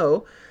we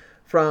know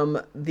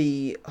from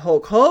the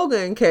Hulk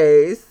Hogan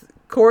case,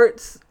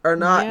 courts are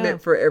not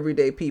meant for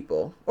everyday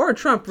people, or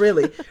Trump,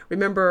 really.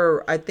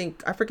 Remember, I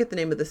forget the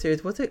name of the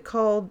series. What's it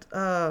called?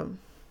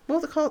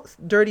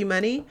 Dirty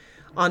Money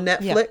on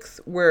Netflix,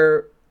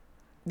 where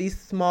these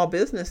small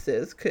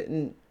businesses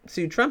couldn't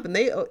sue Trump, and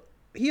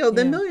he owed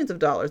them millions of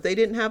dollars. They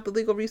didn't have the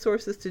legal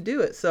resources to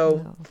do it.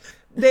 So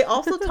they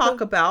also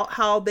talk about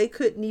how they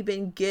couldn't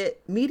even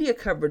get media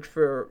coverage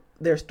for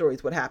their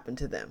stories, what happened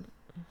to them.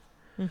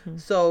 Mm-hmm.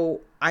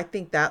 So I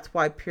think that's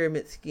why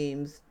pyramid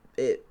schemes,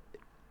 because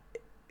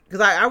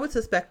I would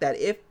suspect that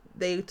if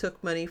they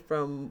took money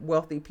from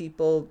wealthy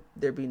people,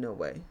 there'd be no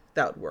way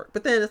that would work.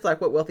 But then it's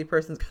like, what wealthy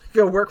person's going to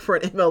go work for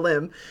an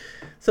MLM?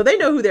 So they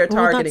know who they're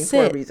targeting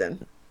for a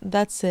reason.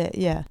 That's it.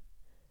 Yeah,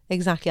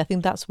 exactly. I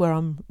think that's where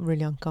I'm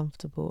really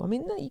uncomfortable. I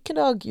mean, you can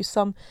argue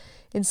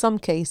in some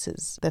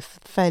cases, they're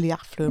fairly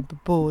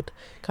affluent board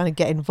kind of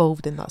get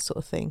involved in that sort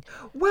of thing.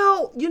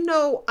 Well,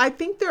 I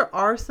think there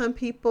are some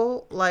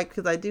people, like,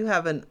 because I do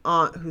have an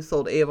aunt who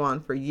sold Avon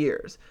for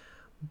years,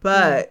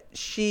 but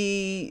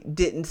she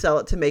didn't sell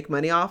it to make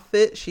money off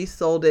it. She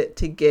sold it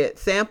to get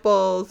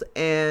samples,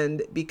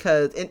 and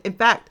because, in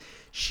fact,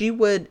 she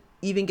would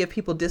even give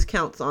people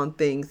discounts on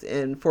things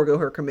and forego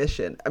her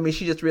commission. I mean,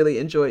 she just really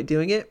enjoyed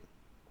doing it.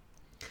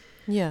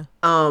 Yeah.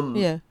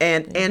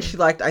 And she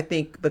liked, I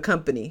think, the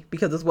company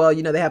because as well,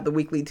 they have the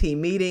weekly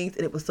team meetings,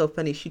 and it was so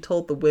funny. She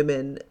told the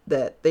women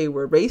that they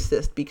were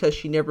racist because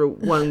she never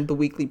won the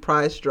weekly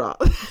prize draw.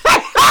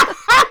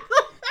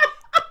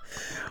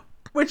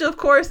 Which of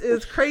course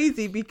is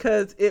crazy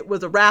because it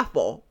was a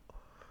raffle.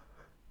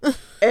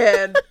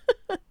 And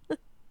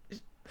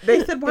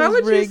they said, why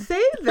would you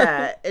say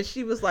that? And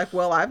she was like,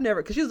 well, I've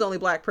never, because she was the only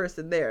black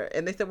person there.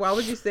 And they said, why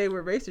would you say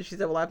we're racist? She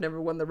said, well, I've never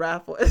won the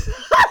raffle.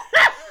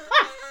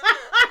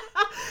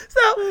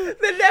 So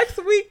the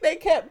next week they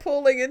kept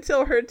pulling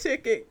until her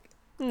ticket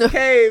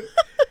came.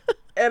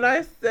 And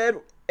I said,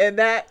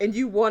 and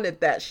you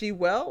wanted that.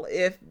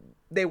 If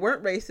they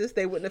weren't racist,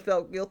 they wouldn't have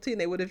felt guilty,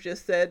 and they would have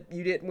just said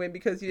you didn't win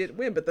because you didn't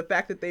win. But the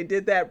fact that they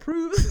did that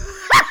proves,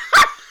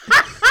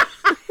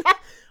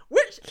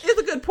 which is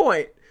a good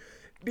point,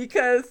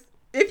 because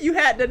if you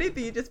hadn't done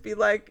anything, you'd just be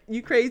like,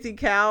 you crazy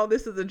cow,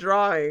 this is a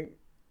drawing.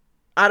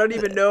 I don't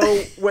even know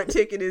what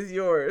ticket is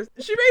yours.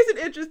 She makes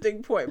an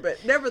interesting point,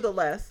 but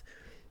nevertheless.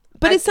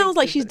 But it sounds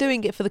like she's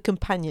doing it for the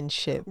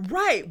companionship.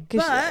 Right,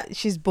 but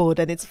she's bored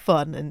and it's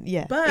fun, and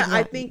yeah. But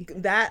exactly.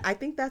 I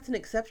think that's an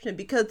exception,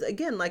 because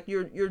again, like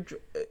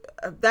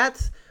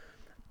that's,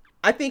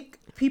 I think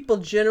people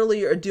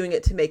generally are doing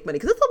it to make money,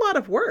 because it's a lot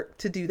of work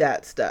to do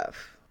that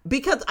stuff.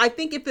 Because I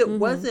think if it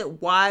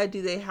wasn't, why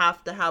do they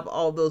have to have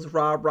all those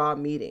rah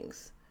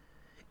meetings?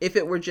 If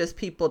it were just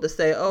people to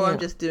say, oh, I'm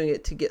just doing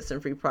it to get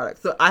some free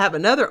products. So I have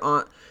another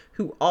aunt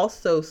who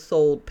also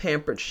sold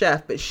Pampered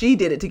Chef, but she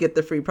did it to get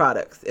the free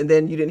products. And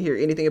then you didn't hear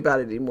anything about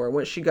it anymore.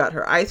 Once she got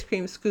her ice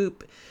cream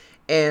scoop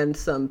and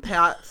some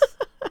pots,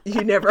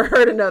 you never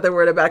heard another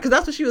word about it. Because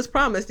that's what she was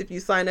promised. If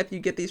you sign up, you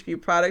get these free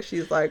products.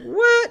 She's like,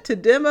 what? To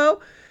demo?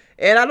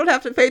 And I don't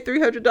have to pay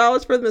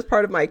 $300 for them as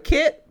part of my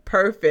kit?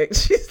 Perfect.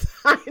 She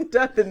signed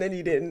up, and then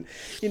you didn't.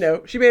 You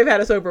know, she may have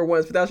had us over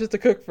once, but that was just to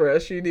cook for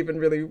us. She didn't even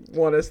really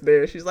want us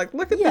there. She's like,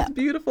 look at this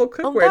beautiful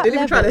cookware. Didn't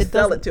even try to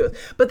sell it to us.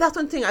 But that's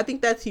one thing. I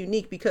think that's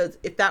unique, because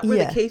if that were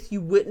the case,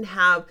 you wouldn't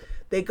have,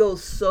 they go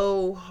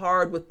so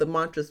hard with the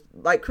mantras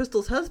like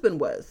Crystal's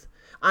husband was.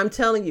 I'm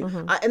telling you.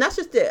 And that's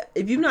just it.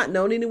 If you've not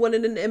known anyone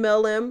in an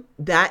MLM,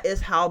 that is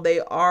how they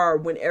are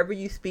whenever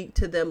you speak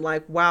to them,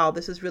 like, wow,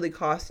 this is really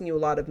costing you a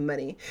lot of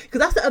money. Because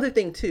that's the other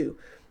thing too.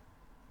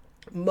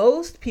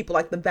 Most people,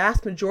 like the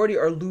vast majority,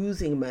 are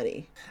losing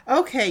money.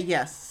 Okay,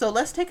 yes. So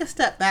let's take a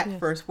step back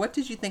first. What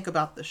did you think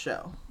about the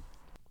show?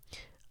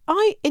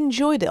 I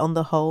enjoyed it on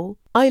the whole.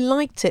 I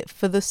liked it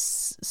for the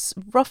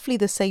roughly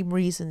the same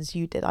reasons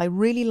you did. I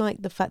really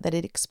liked the fact that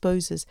it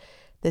exposes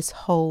this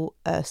whole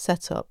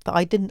setup that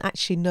I didn't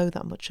actually know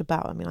that much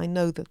about. I mean, I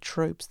know the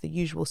tropes, the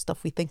usual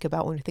stuff we think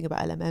about when we think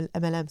about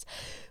MLMs,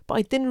 but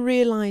I didn't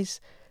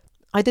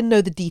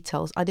know the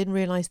details. I didn't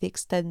realise the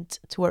extent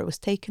to where it was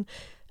taken.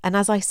 And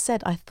as I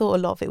said, I thought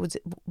a lot of it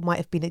might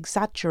have been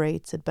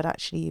exaggerated, but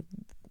actually,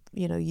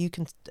 you know, you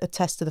can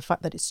attest to the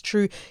fact that it's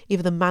true.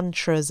 Even the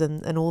mantras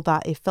and all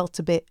that, it felt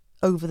a bit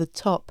over the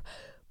top.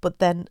 But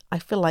then I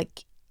feel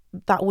like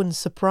that wouldn't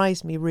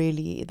surprise me,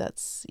 really.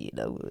 That's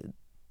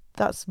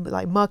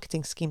like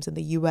marketing schemes in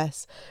the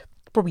US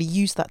probably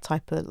use that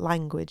type of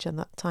language and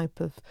that type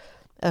of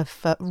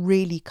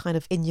really kind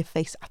of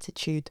in-your-face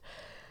attitude.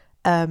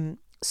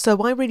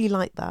 So I really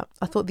liked that.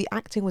 I thought the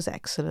acting was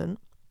excellent.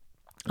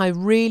 I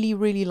really,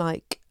 really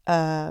like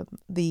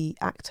the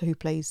actor who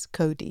plays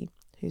Cody,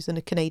 who's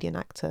a Canadian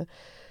actor.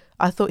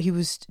 I thought he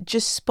was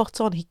just spot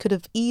on. He could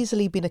have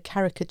easily been a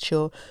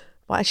caricature,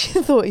 but I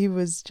actually thought he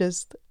was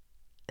just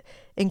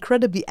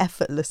incredibly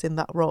effortless in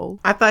that role.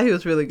 I thought he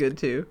was really good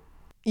too.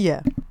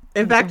 Yeah.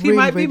 In fact, he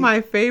might be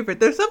my favorite.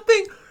 There's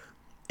something,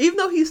 even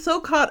though he's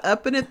so caught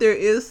up in it, there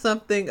is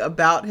something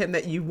about him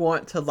that you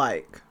want to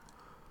like.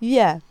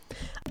 Yeah.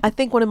 I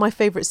think one of my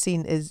favorite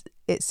scenes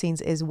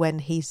is when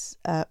he's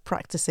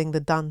practicing the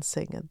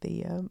dancing at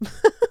the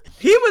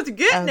he was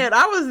getting it.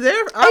 I was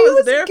there. I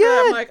was there for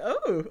that. I'm like,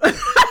 oh.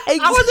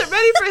 I wasn't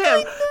ready for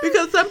him,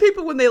 because some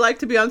people, when they like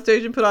to be on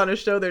stage and put on a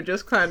show, they're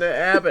just kind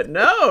of but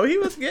no, he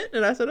was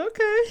getting it. I said,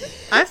 okay,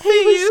 I see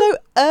you. He was so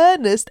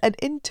earnest and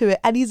into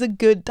it, and he's a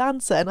good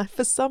dancer, and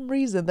for some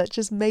reason that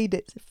just made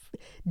it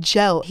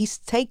gel. He's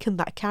taken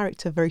that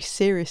character very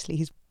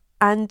seriously.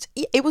 And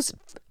it was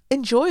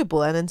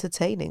enjoyable and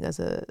entertaining as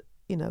a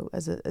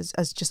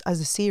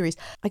series.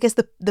 I guess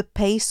the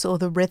pace or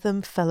the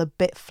rhythm fell a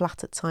bit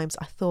flat at times.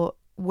 I thought,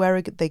 where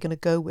are they going to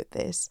go with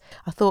this?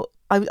 I thought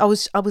I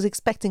was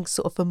expecting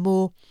sort of a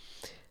more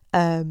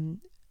I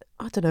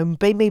don't know,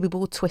 maybe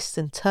more twists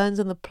and turns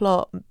in the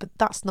plot, but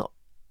that's not,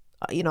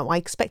 you know, I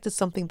expected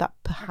something that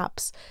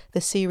perhaps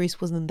the series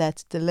wasn't there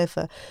to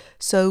deliver.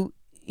 So,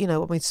 you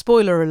know, I mean,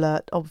 spoiler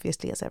alert,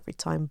 obviously, as every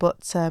time,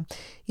 but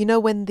you know,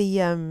 when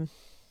the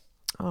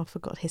I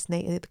forgot his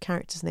name, the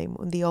character's name,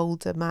 the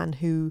older man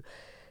who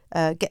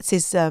gets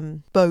his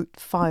boat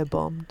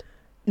firebombed.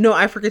 No,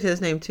 I forget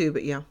his name too,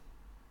 but yeah.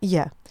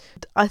 Yeah.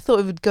 I thought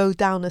it would go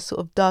down a sort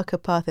of darker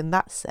path in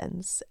that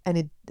sense, and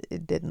it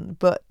didn't.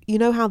 But you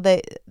know how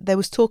there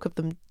was talk of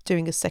them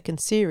doing a second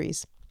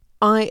series.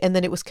 And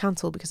then it was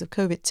cancelled because of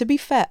COVID. To be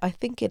fair, I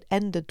think it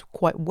ended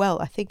quite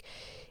well. I think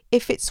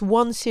if it's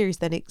one series,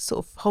 then it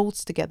sort of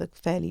holds together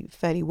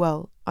fairly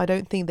well. I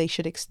don't think they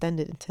should extend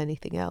it into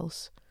anything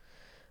else.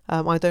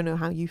 I don't know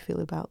how you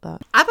feel about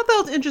that. I thought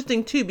that was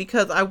interesting too,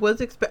 because I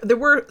was there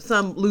were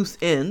some loose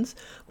ends,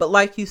 but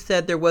like you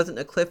said, there wasn't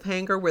a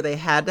cliffhanger where they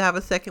had to have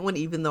a second one,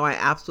 even though I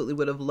absolutely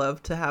would have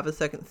loved to have a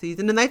second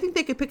season. And I think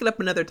they could pick it up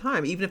another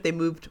time, even if they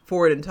moved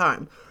forward in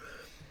time.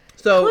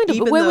 So kind of,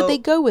 but where would they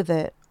go with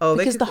it? Oh,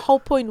 because the whole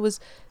point was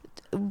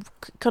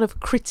kind of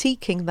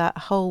critiquing that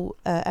whole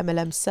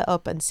MLM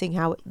setup and seeing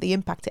how the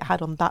impact it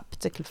had on that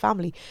particular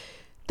family.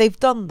 They've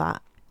done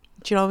that.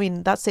 Do you know what I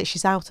mean? That's it.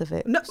 She's out of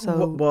it. No,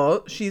 so.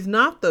 Well, she's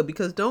not though,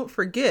 because don't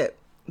forget,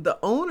 the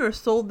owner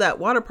sold that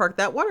water park.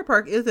 That water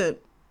park isn't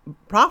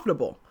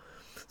profitable.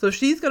 So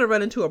she's going to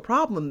run into a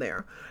problem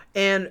there.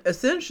 And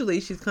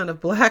essentially, she's kind of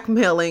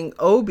blackmailing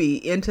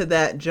Obi into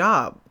that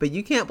job. But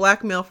you can't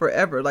blackmail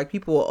forever. Like,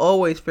 people will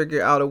always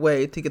figure out a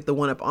way to get the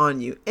one up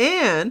on you.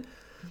 And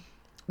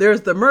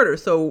there's the murder.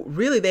 So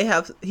really,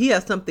 he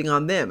has something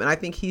on them. And I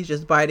think he's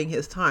just biding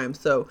his time.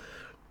 So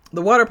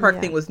the water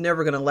park thing was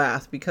never going to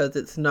last, because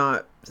it's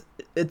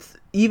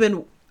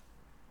even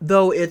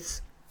though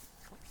it's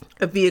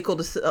a vehicle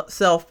to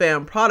sell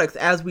fan products,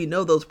 as we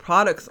know, those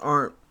products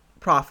aren't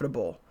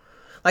profitable.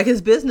 Like,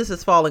 his business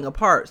is falling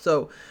apart.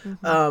 So,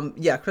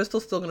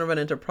 Crystal's still going to run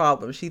into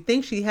problems. She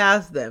thinks she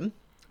has them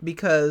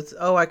because,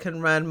 I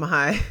can run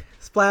my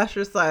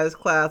splasher size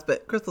class,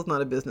 but Crystal's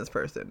not a business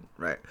person,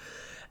 right?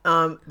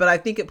 But I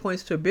think it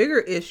points to a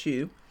bigger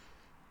issue,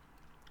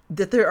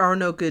 that there are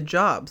no good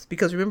jobs.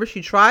 Because remember,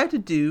 she tried to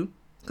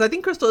because I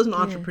think Crystal is an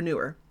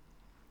entrepreneur,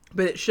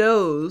 but it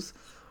shows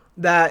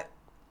that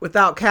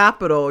without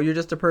capital, you're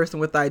just a person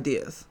with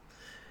ideas.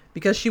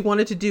 Because she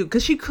wanted to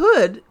because she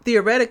could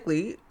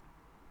theoretically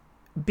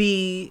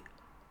be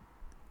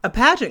a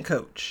pageant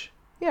coach.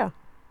 Yeah.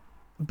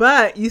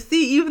 But you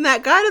see, even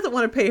that guy doesn't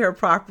want to pay her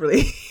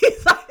properly.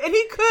 And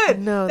he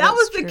could. No, that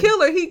was the true.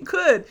 killer. He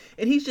could.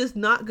 And he's just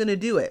not going to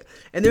do it.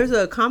 And there's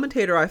a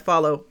commentator I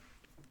follow,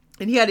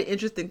 and he had an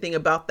interesting thing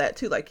about that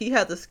too. Like, he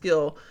has a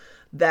skill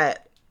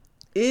that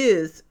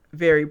is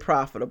very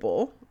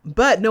profitable,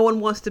 but no one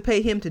wants to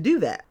pay him to do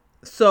that.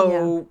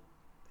 So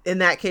in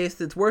that case,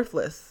 it's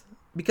worthless,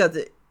 because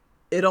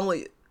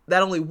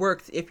that only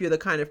works if you're the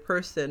kind of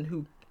person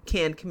who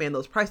can command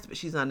those prices, but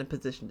she's not in a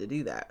position to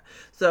do that.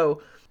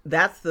 So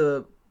that's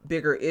the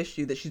bigger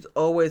issue that she's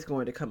always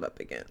going to come up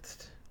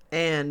against.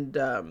 And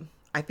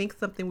I think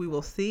something we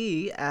will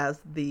see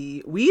as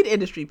the weed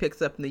industry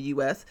picks up in the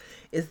U.S.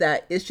 is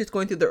that it's just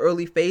going through the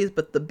early phase,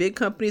 but the big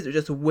companies are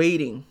just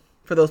waiting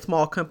for those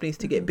small companies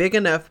to get big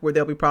enough where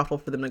they'll be profitable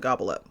for them to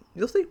gobble up.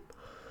 You'll see.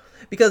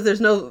 Because there's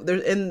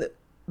in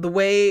the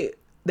way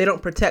they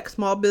don't protect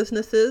small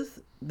businesses,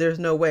 there's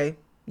no way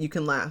you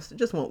can last. It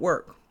just won't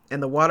work.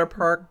 And the water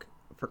park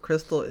for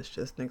Crystal is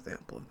just an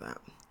example of that.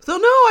 So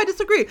no, I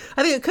disagree.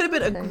 I think it could have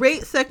been a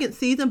great second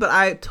season, but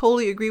I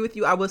totally agree with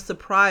you. I was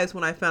surprised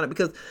when I found it,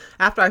 because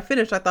after I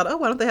finished, I thought,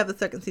 why don't they have the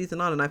second season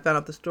on? And I found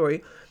out the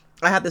story.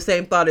 I had the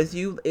same thought as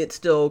you. It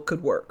still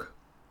could work.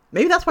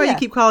 Maybe that's why you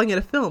keep calling it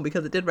a film,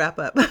 because it did wrap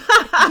up.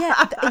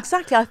 Yeah,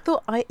 exactly.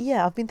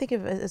 I've been thinking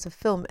of it as a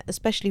film,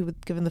 especially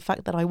given the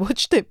fact that I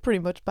watched it pretty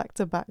much back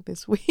to back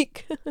this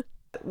week.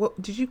 Well,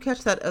 did you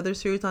catch that other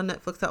series on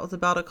Netflix that was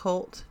about a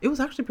cult? It was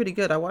actually pretty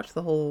good. I watched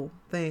the whole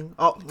thing,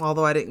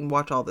 although I didn't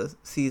watch all the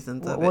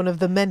seasons of it. One of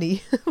the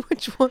many.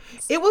 Which ones?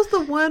 It was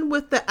the one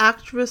with the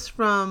actress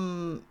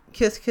from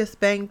Kiss Kiss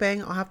Bang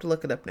Bang. I'll have to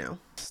look it up now.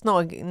 It's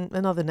not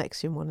another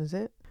NXIVM one, is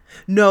it?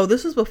 No,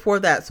 this was before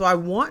that. So I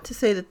want to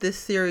say that this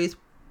series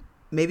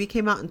maybe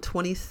came out in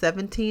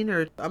 2017,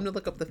 or I'm going to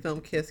look up the film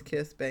Kiss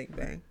Kiss Bang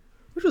Bang,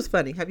 which was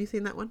funny. Have you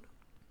seen that one?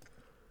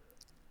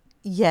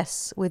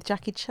 Yes, with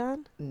Jackie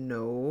Chan?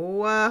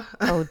 No.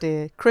 Oh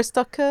dear. Chris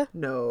Tucker?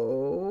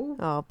 No.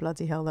 Oh,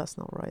 bloody hell, that's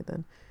not right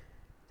then.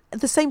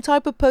 The same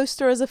type of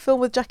poster as a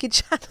film with Jackie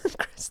Chan and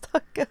Chris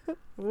Tucker.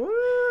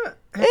 What?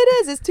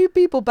 It is. It's two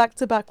people back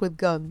to back with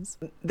guns.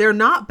 They're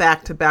not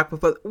back to back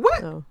with...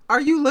 What Oh.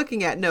 are you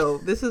looking at? No,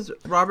 this is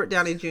Robert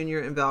Downey Jr.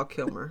 and Val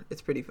Kilmer.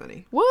 It's pretty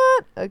funny.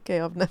 What? Okay,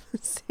 I've never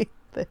seen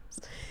this.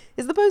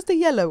 Is the poster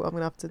yellow? I'm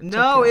going to have to check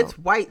No, it it's out.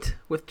 white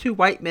with two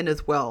white men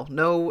as well.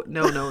 No.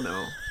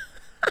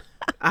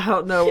 I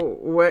don't know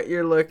what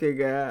you're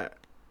looking at.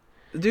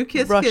 Do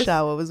Kiss Rush Kiss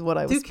Hour was what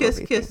I was Do Kiss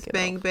probably Kiss thinking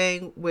Bang of.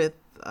 Bang with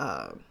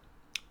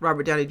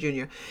Robert Downey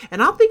Jr.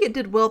 And I don't think it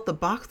did well at the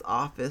box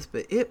office,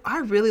 but I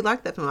really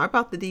liked that film. I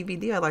bought the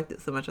DVD. I liked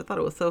it so much. I thought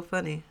it was so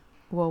funny.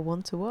 Well,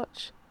 one to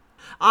watch.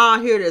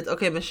 Here it is.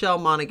 Okay, Michelle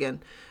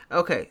Monaghan.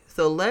 Okay,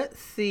 so let's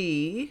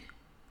see.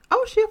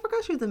 Oh, I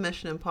forgot she was in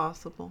Mission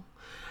Impossible.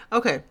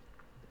 Okay,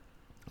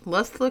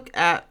 let's look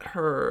at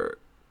her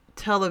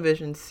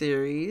television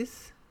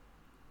series.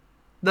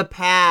 The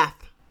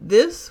Path.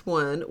 This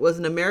one was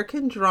an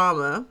American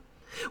drama.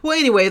 Well,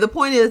 anyway, the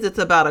point is it's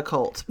about a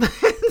cult.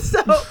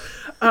 So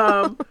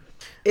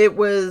it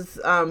was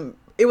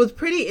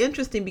pretty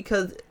interesting,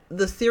 because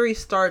the series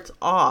starts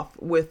off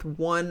with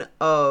one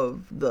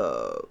of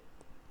the,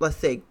 let's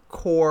say,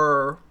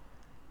 core,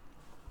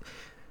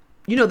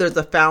 there's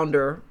a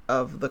founder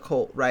of the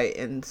cult, right?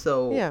 And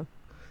so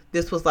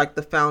this was like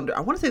the founder.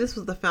 I want to say this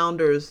was the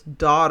founder's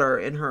daughter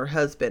and her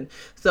husband.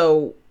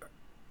 So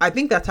I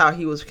think that's how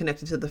he was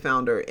connected to the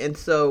founder. And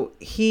so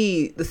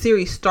the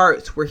series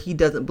starts where he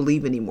doesn't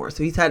believe anymore.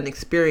 So he's had an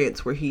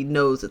experience where he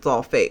knows it's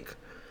all fake.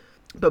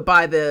 But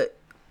by the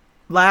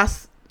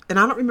last, and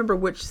I don't remember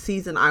which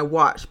season I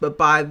watched, but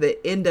by the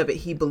end of it,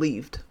 he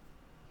believed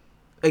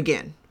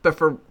again, but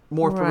for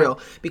real,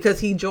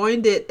 because he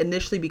joined it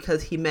initially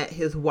because he met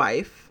his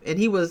wife, and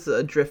he was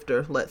a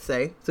drifter, let's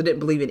say, so didn't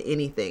believe in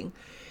anything.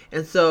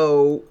 And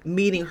so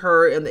meeting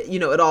her, and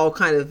it all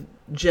kind of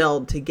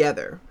gelled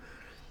together.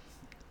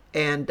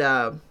 And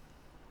and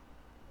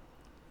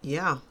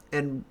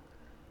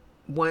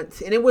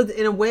it was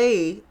in a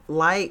way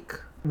like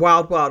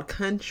Wild Wild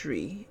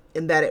Country,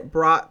 in that it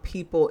brought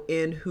people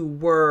in who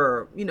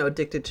were,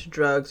 addicted to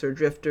drugs or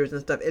drifters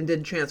and stuff, and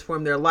didn't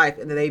transform their life,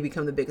 and then they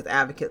become the biggest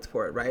advocates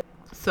for it, right?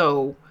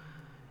 So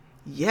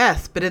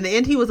yes, but in the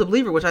end he was a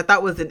believer, which I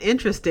thought was an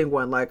interesting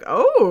one. Like,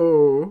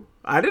 oh,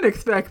 I didn't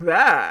expect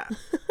that.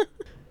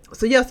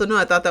 So no,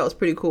 I thought that was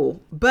pretty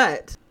cool.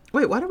 But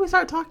wait, why did we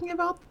start talking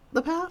about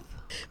The Path?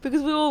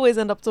 Because we always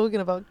end up talking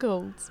about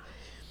cults.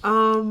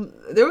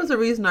 There was a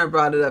reason I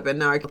brought it up, and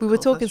now we were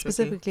talking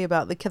specifically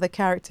about the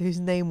character whose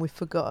name we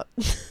forgot,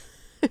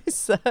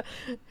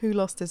 who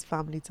lost his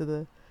family to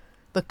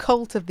the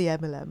cult of the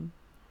MLM.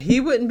 He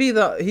wouldn't be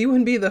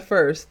the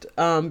first,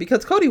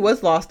 because Cody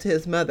was lost to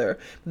his mother.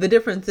 The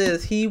difference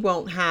is he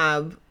won't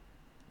have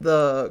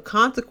the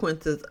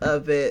consequences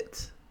of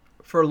it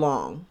for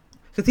long,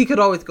 because he could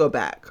always go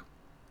back.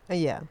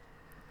 Yeah.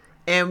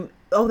 And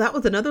that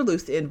was another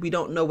loose end. We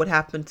don't know what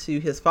happened to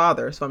his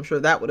father, so I'm sure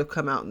that would have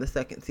come out in the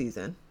second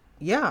season.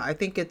 Yeah, I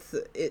think it's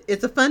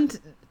a fun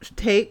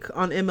take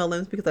on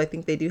MLMs, because I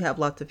think they do have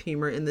lots of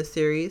humor in this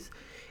series,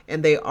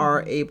 and they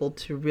are able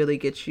to really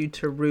get you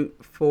to root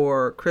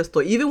for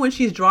Crystal. Even when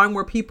she's drawing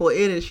more people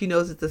in and she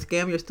knows it's a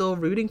scam, you're still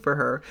rooting for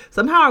her.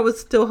 Somehow I was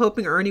still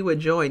hoping Ernie would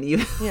join. No,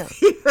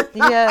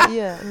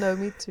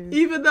 me too.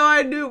 Even though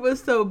I knew it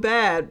was so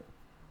bad.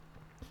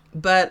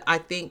 But I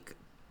think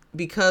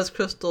because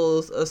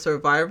Crystal's a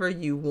survivor,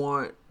 you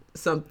want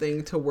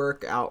something to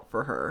work out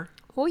for her.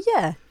 Well,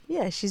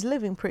 yeah, she's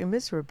living pretty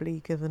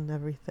miserably given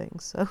everything.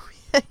 So,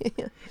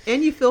 yeah.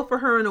 And you feel for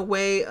her in a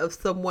way of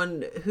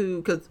someone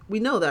who, because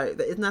we know that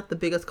it's not the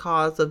biggest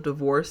cause of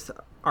divorce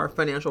are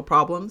financial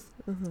problems.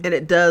 Mm-hmm. And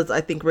it does, I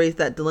think, raise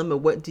that dilemma.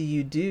 What do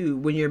you do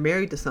when you're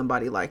married to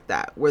somebody like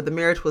that, where the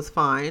marriage was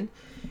fine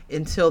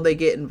until they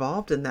get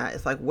involved in that?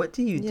 It's like, what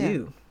do you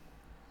do?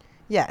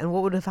 Yeah, and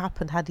what would have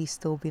happened had he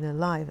still been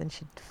alive and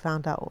she'd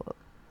found out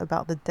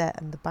about the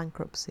debt and the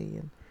bankruptcy?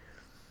 And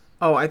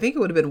I think it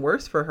would have been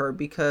worse for her,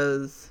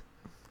 because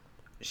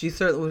she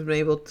certainly would have been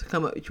able to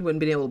come up. She wouldn't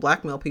have been able to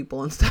blackmail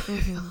people and stuff,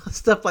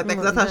 stuff like that.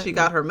 Because that's how she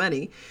got her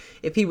money.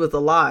 If he was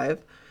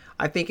alive,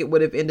 I think it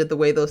would have ended the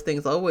way those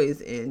things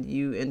always end.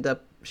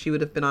 She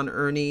would have been on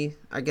Ernie,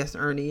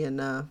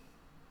 and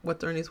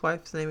what's Ernie's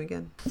wife's name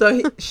again?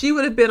 So she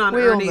would have been on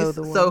Ernie's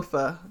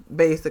sofa,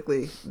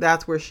 basically.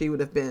 That's where she would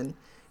have been.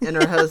 And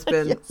her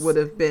husband would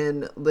have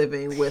been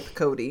living with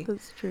Cody.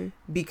 That's true.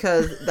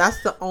 Because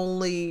that's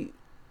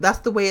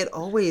the way it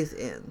always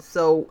ends.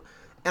 So,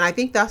 and I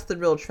think that's the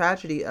real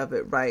tragedy of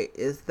it, right?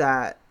 Is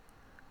that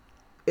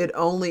it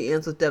only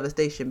ends with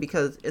devastation.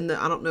 Because I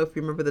don't know if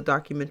you remember the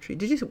documentary.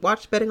 Did you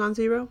watch Betting on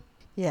Zero?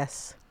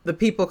 Yes. The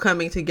people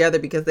coming together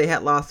because they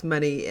had lost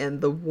money,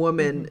 and the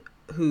woman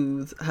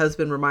whose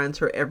husband reminds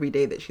her every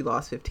day that she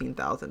lost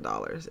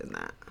 $15,000 in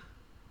that.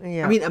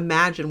 Yeah. I mean,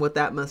 imagine what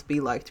that must be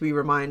like to be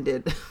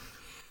reminded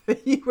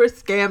that you were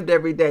scammed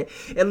every day.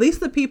 At least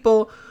the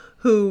people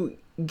who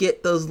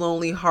get those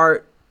lonely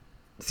heart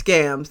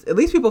scams, at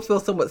least people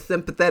feel somewhat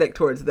sympathetic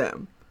towards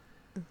them.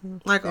 Mm-hmm.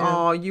 Like,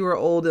 oh, you were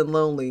old and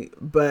lonely.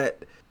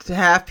 But to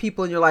have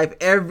people in your life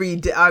every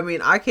day, I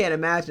mean, I can't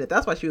imagine it.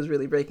 That's why she was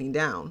really breaking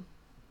down.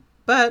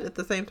 But at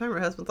the same time, her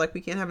husband's like,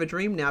 we can't have a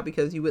dream now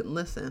because you wouldn't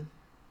listen.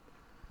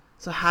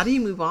 So how do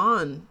you move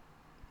on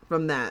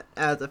from that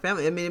as a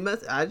family? I mean,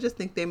 I just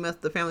think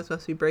the families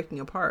must be breaking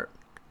apart.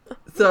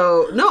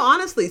 So no,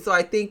 honestly, so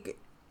I think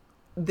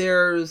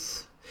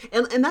there's,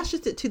 and that's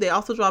just it too. They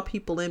also draw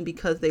people in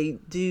because they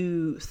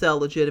do sell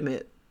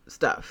legitimate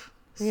stuff.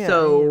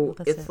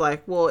 It's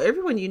like, well,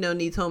 everyone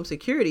needs home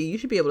security. You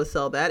should be able to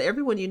sell that.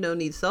 Everyone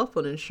needs cell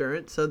phone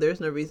insurance. So there's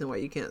no reason why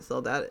you can't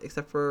sell that,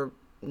 except for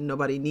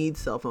nobody needs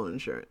cell phone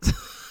insurance.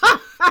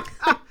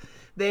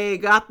 They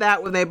got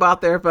that when they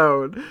bought their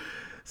phone.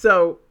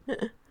 So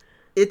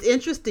it's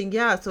interesting.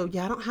 Yeah. So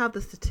I don't have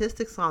the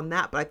statistics on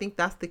that, but I think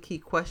that's the key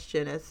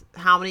question is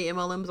how many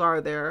MLMs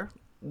are there?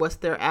 What's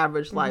their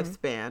average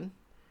lifespan?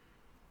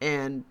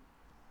 And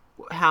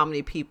how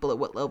many people at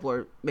what level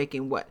are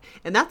making what?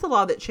 And that's a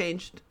law that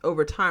changed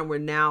over time, where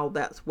now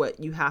that's what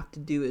you have to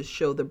do is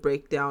show the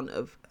breakdown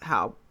of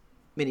how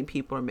many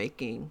people are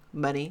making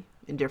money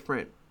in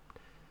different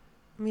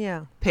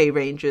pay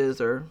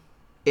ranges or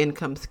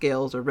income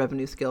scales or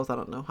revenue scales. I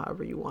don't know,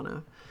 however you want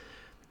to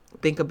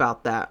think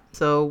about that.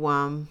 So,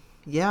 and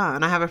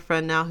I have a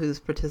friend now who's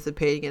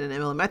participating in an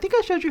MLM. I think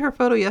I showed you her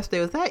photo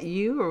yesterday. Was that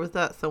you or was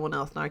that someone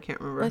else? No, I can't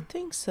remember. I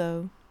think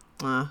so.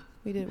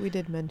 We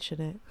did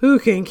mention it. Who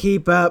can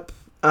keep up?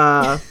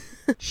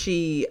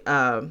 She,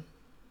 had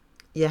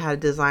a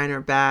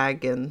designer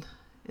bag and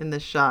in the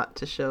shot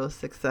to show a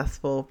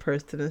successful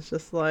person. It's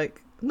just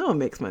like, no one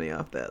makes money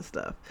off that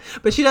stuff.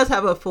 But she does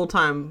have a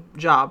full-time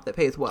job that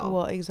pays well.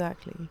 Well,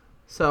 exactly.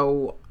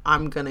 So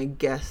I'm going to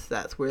guess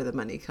that's where the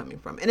money's coming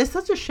from. And it's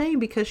such a shame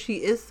because she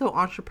is so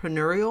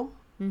entrepreneurial.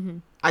 Mm-hmm.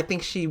 I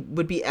think she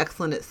would be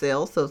excellent at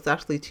sales. So it's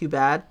actually too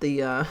bad the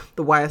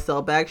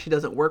YSL bag. She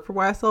doesn't work for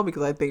YSL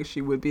because I think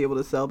she would be able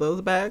to sell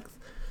those bags.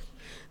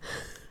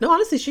 No,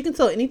 honestly, she can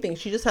sell anything.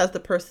 She just has the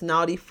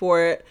personality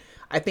for it.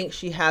 I think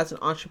she has an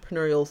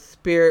entrepreneurial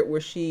spirit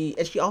where she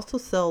also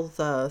sells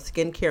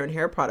skincare and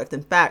hair products.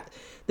 In fact,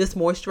 this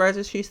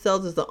moisturizer she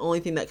sells is the only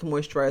thing that can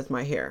moisturize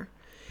my hair.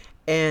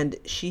 And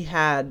she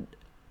had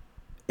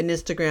an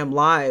Instagram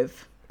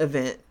live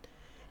event,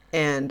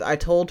 and I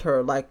told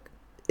her, like,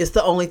 it's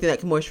the only thing that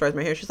can moisturize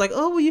my hair. She's like,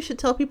 oh, well, you should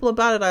tell people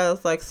about it. I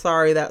was like,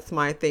 sorry, that's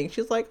my thing.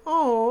 She's like,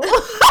 oh.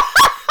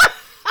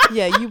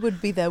 Yeah, you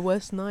would be their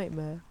worst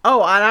nightmare.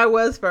 Oh, and I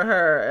was for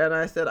her. And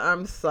I said,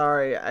 I'm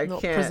sorry. I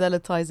Not can't.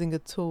 proselytizing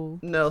at all.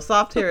 No,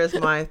 soft hair is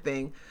my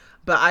thing.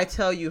 But I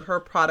tell you, her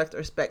products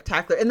are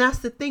spectacular. And that's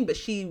the thing. But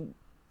she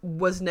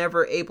was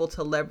never able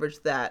to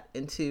leverage that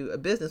into a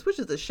business, which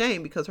is a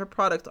shame because her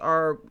products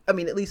are, I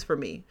mean, at least for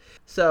me.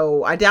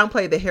 So I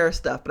downplay the hair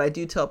stuff, but I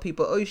do tell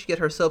people, oh, you should get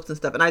her soaps and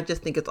stuff. And I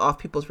just think it's off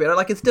people's radar.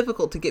 Like, it's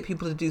difficult to get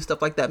people to do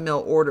stuff like that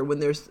mail order when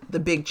there's the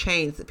big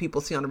chains that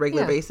people see on a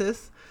regular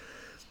basis.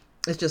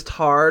 It's just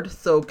hard,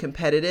 so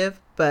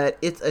competitive, but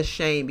it's a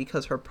shame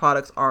because her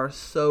products are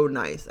so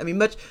nice. I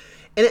mean,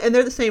 and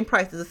they're the same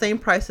price. It's the same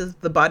price as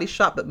the Body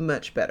Shop, but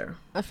much better.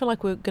 I feel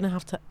like we're going to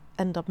have to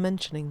end up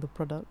mentioning the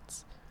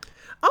products.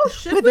 Oh,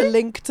 should with we? a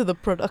link to the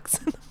products.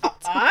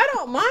 I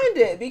don't mind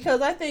it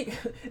because I think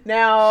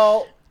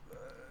now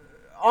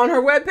on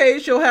her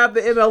webpage she'll have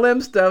the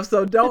MLM stuff,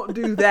 so don't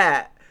do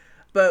that.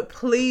 But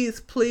please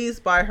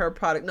buy her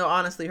product. No,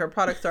 honestly, her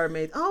products are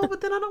amazing. Oh,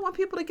 but then I don't want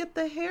people to get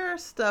the hair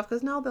stuff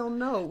because now they'll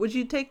know. Would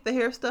you take the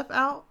hair stuff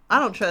out? I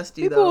don't trust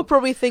you, People though. will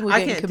probably think we're I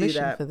getting can't do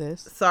commission that. for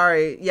this.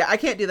 Sorry. Yeah, I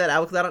can't do that,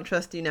 Alex. I don't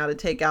trust you now to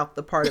take out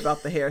the part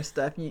about the hair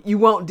stuff. You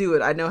won't do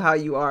it. I know how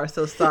you are.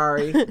 So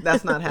sorry.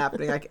 That's not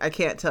happening. I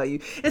can't tell you.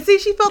 And see,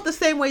 she felt the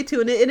same way, too.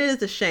 And it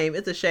is a shame.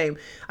 It's a shame.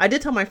 I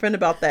did tell my friend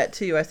about that,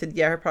 too. I said,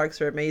 yeah, her products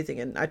are amazing.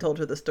 And I told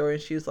her the story.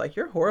 And she was like,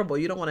 you're horrible.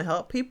 You don't want to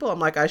help people? I'm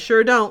like, I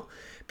sure don't.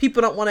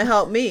 People don't want to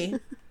help me.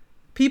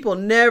 People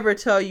never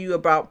tell you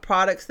about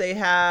products they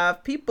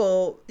have.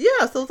 So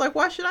it's like,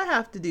 why should I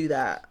have to do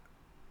that?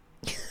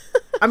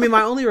 I mean,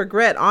 my only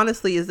regret,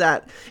 honestly, is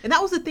that, and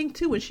that was the thing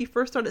too, when she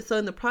first started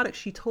selling the product,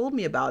 she told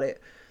me about it.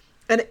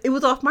 And it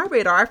was off my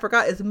radar. I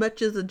forgot, as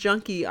much as a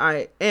junkie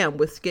I am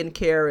with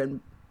skincare and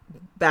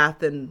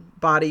bath and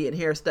body and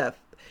hair stuff.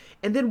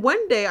 And then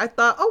one day I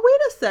thought, oh,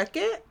 wait a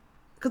second.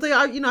 Because,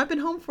 I've been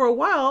home for a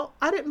while.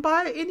 I didn't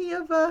buy any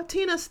of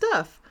Tina's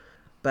stuff.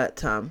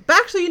 But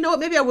actually, you know what?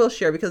 Maybe I will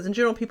share because in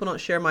general, people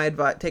don't share my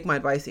advice, take my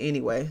advice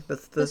anyway.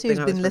 That's the thing.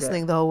 Who's been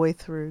listening the whole way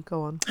through?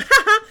 Go on.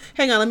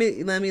 Hang on,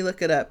 let me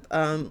look it up.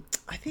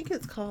 I think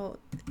it's called.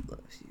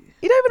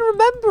 You don't even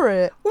remember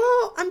it.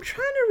 Well, I'm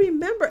trying to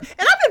remember, and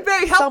I've been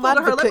very helpful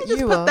to her. Let me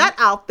just put that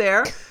out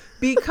there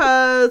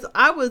because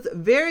I was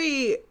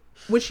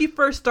when she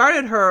first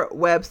started her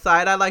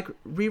website, I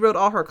rewrote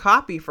all her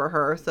copy for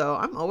her. So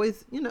I'm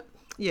always, you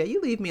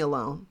leave me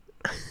alone.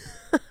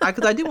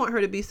 Because I do want her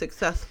to be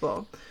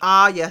successful.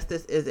 Ah, yes,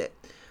 this is it.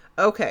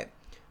 Okay,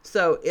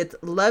 so it's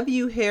Love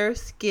You Hair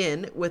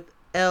Skin with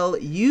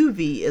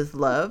LUV is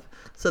love.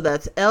 So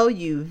that's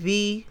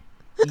LUVU,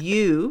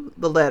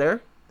 the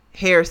letter,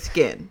 hair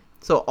skin.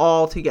 So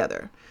all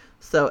together.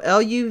 So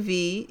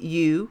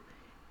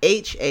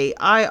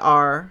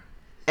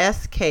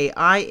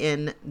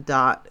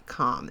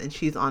LUVUHAIRSKIN.com. And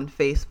she's on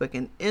Facebook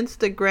and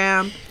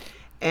Instagram.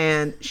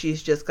 And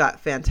she's just got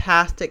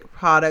fantastic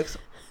products,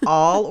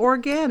 all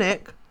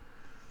organic,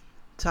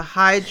 to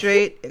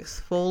hydrate,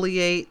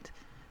 exfoliate,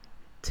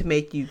 to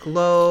make you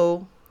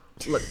glow,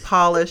 look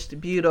polished,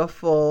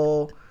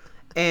 beautiful,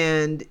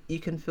 and you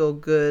can feel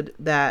good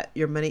that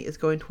your money is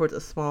going towards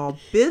a small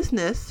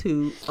business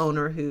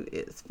owner who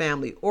is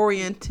family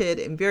oriented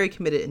and very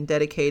committed and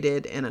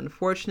dedicated. And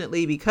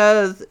unfortunately,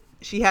 because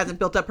she hasn't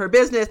built up her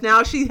business,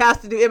 now she has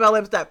to do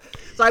MLM stuff.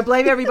 So I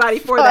blame everybody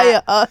for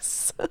that.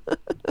 Us.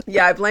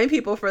 Yeah, I blame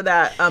people for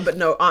that. But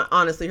no,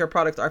 honestly, her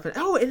products are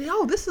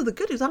this is the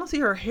good news. I don't see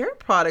her hair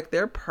product.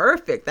 They're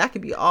perfect. That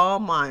could be all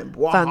mine.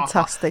 Wow.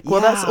 Fantastic. Well,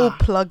 that's all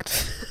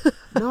plugged.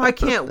 No, I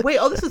can't wait.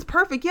 Oh, this is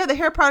perfect. Yeah, the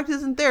hair product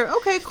isn't there.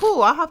 Okay,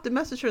 cool. I'll have to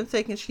message her and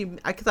say,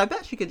 because I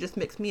bet she could just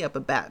mix me up a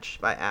batch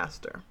if I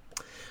asked her.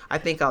 I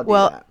think I'll do that.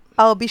 Well,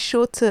 I'll be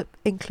sure to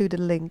include a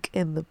link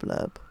in the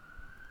blurb,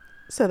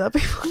 so that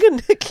people can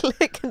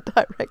click and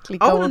directly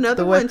go onto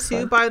another the one website.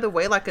 too, by the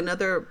way, like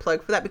another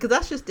plug for that, because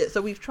that's just it.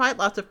 So we've tried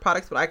lots of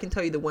products, but I can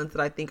tell you the ones that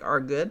I think are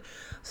good.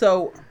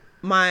 So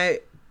my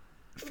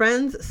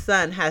friend's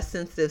son has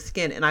sensitive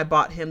skin, and I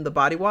bought him the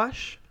body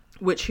wash,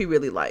 which he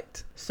really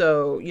liked.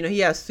 So, he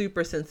has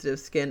super sensitive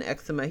skin,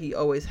 eczema. He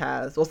always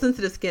has. Well,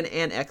 sensitive skin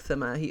and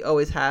eczema he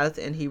always has,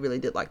 and he really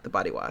did like the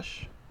body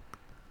wash.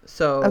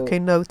 So okay,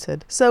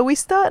 noted. So we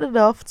started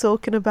off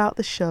talking about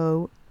the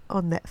show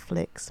on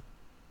Netflix.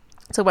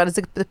 So about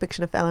a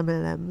depiction of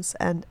MLMs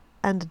and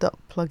ended up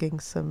plugging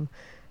some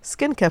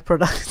skincare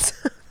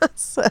products.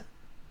 So,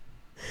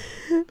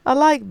 I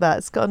like that.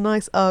 It's got a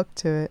nice arc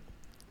to it.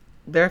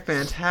 They're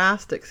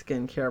fantastic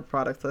skincare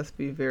products. Let's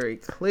be very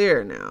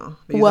clear now.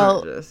 These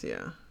aren't just,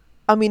 yeah.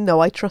 I mean, no,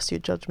 I trust your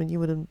judgment. You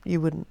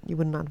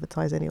wouldn't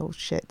advertise any old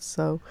shit.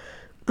 So,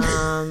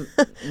 no,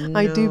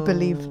 I do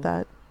believe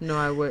that. No,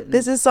 I wouldn't.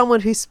 This is someone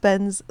who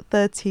spends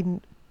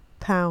 £13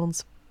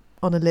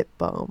 on a lip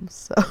balm.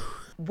 So,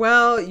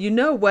 well, you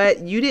know what?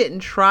 You didn't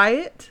try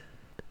it.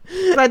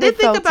 I did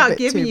think about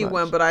giving you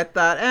one, but I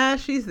thought,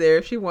 she's there.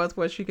 If she wants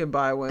one, she can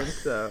buy one.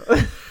 So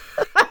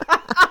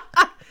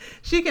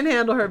she can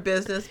handle her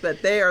business,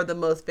 but they are the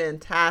most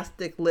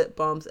fantastic lip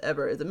balms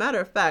ever. As a matter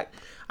of fact,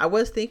 I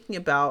was thinking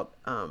about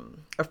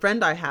a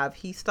friend I have.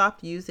 He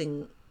stopped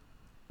using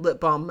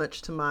lip balm,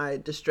 much to my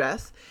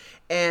distress.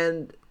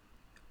 And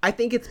I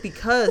think it's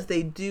because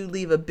they do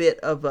leave a bit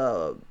of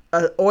a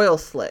oil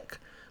slick,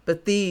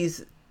 but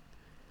these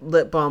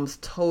lip balms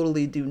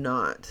totally do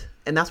not.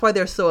 And that's why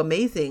they're so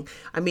amazing.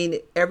 I mean,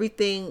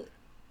 everything,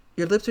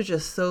 your lips are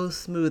just so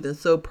smooth and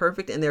so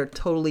perfect, and they're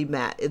totally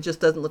matte. It just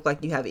doesn't look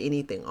like you have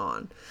anything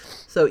on.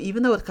 So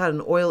even though it's got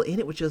an oil in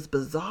it, which is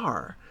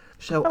bizarre.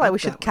 I feel like we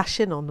should cash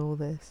in on all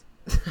this.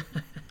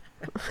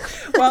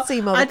 Well,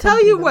 I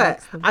tell you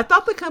what, I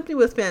thought the company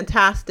was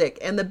fantastic.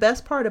 And the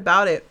best part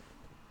about it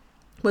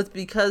was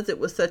because it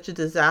was such a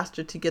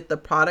disaster to get the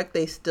product,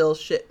 they still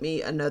shipped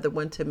me another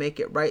one to make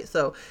it right.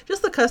 So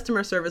just the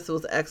customer service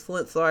was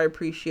excellent. So I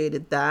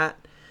appreciated that,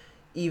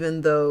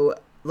 even though,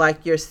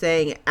 like you're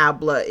saying,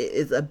 Abla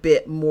is a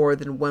bit more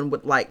than one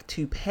would like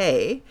to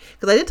pay.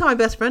 Because I did tell my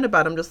best friend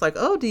about it. I'm just like,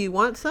 oh, do you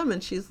want some?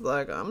 And she's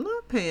like, I'm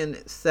not paying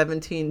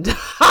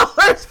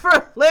 $17 for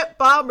a lip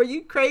balm. Are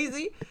you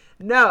crazy?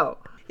 No.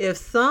 If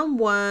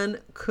someone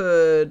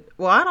could,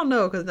 well, I don't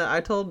know, because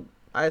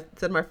I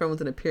said my friend was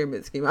in a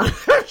pyramid scheme. I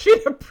don't know if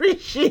she'd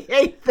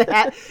appreciate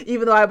that,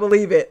 even though I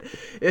believe it.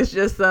 It's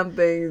just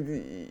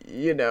something,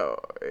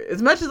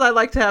 as much as I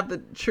like to have the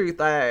truth,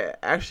 I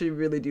actually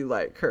really do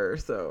like her.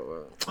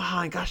 So, oh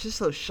my gosh, it's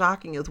so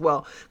shocking as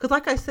well. Because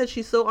like I said,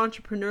 she's so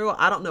entrepreneurial.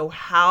 I don't know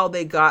how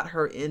they got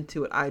her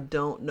into it. I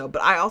don't know.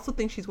 But I also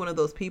think she's one of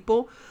those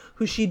people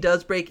who she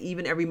does break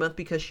even every month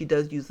because she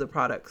does use the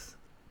products.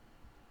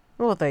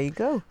 Well, there you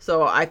go.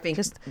 So I think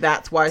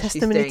that's why she's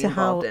staying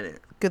involved in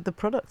it. Good the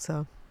products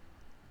are.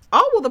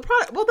 Oh, well, the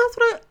product. Well,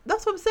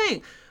 that's what I'm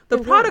saying. The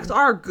products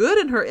are good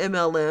in her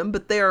MLM,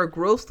 but they are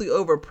grossly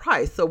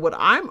overpriced. So what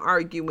I'm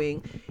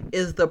arguing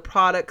is the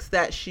products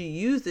that she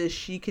uses,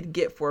 she could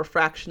get for a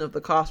fraction of the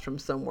cost from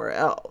somewhere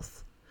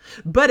else.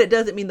 But it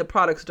doesn't mean the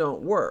products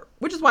don't work,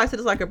 which is why I said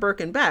it's like a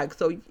Birkin bag.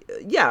 So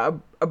yeah,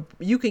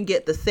 you can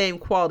get the same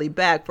quality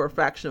bag for a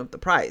fraction of the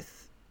price.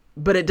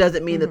 But it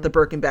doesn't mean that the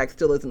Birkin bag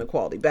still isn't a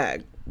quality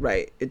bag,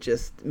 right? It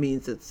just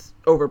means it's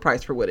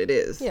overpriced for what it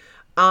is. Yeah.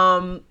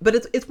 But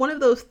it's one of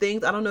those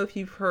things. I don't know if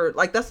you've heard,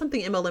 like, that's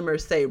something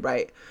MLMers say,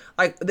 right?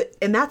 Like,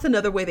 and that's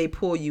another way they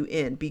pull you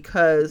in,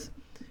 because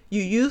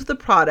you use the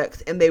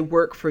products and they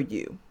work for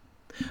you.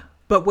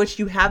 But what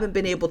you haven't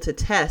been able to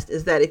test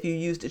is that if you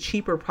used a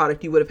cheaper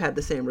product, you would have had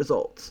the same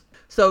results.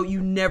 So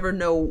you never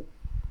know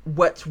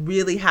what's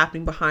really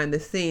happening behind the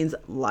scenes.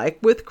 Like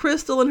with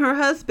Crystal and her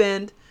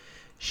husband,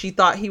 she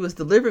thought he was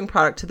delivering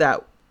product to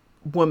that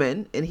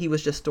woman and he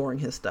was just storing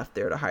his stuff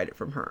there to hide it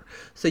from her.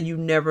 So you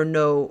never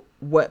know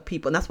what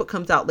people, and that's what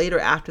comes out later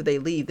after they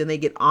leave. Then they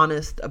get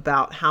honest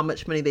about how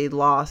much money they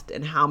lost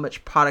and how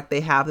much product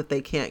they have that they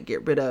can't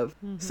get rid of.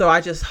 So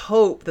I just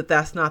hope that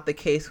that's not the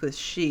case with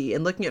she.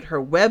 And looking at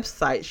her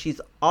website,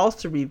 she's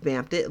also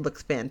revamped it. It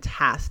looks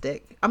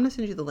fantastic. I'm going to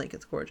send you the link.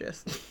 It's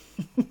gorgeous.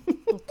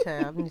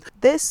 Okay.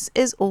 This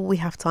is all we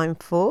have time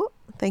for.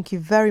 Thank you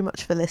very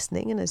much for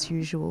listening. And as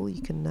usual,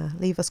 you can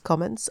leave us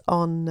comments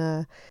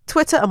on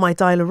Twitter at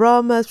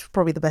MyDialorama. It's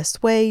probably the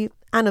best way.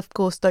 And of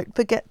course, don't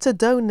forget to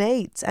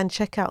donate and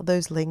check out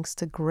those links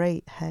to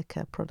great hair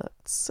care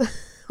products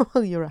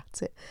while you're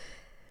at it.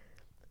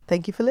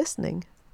 Thank you for listening.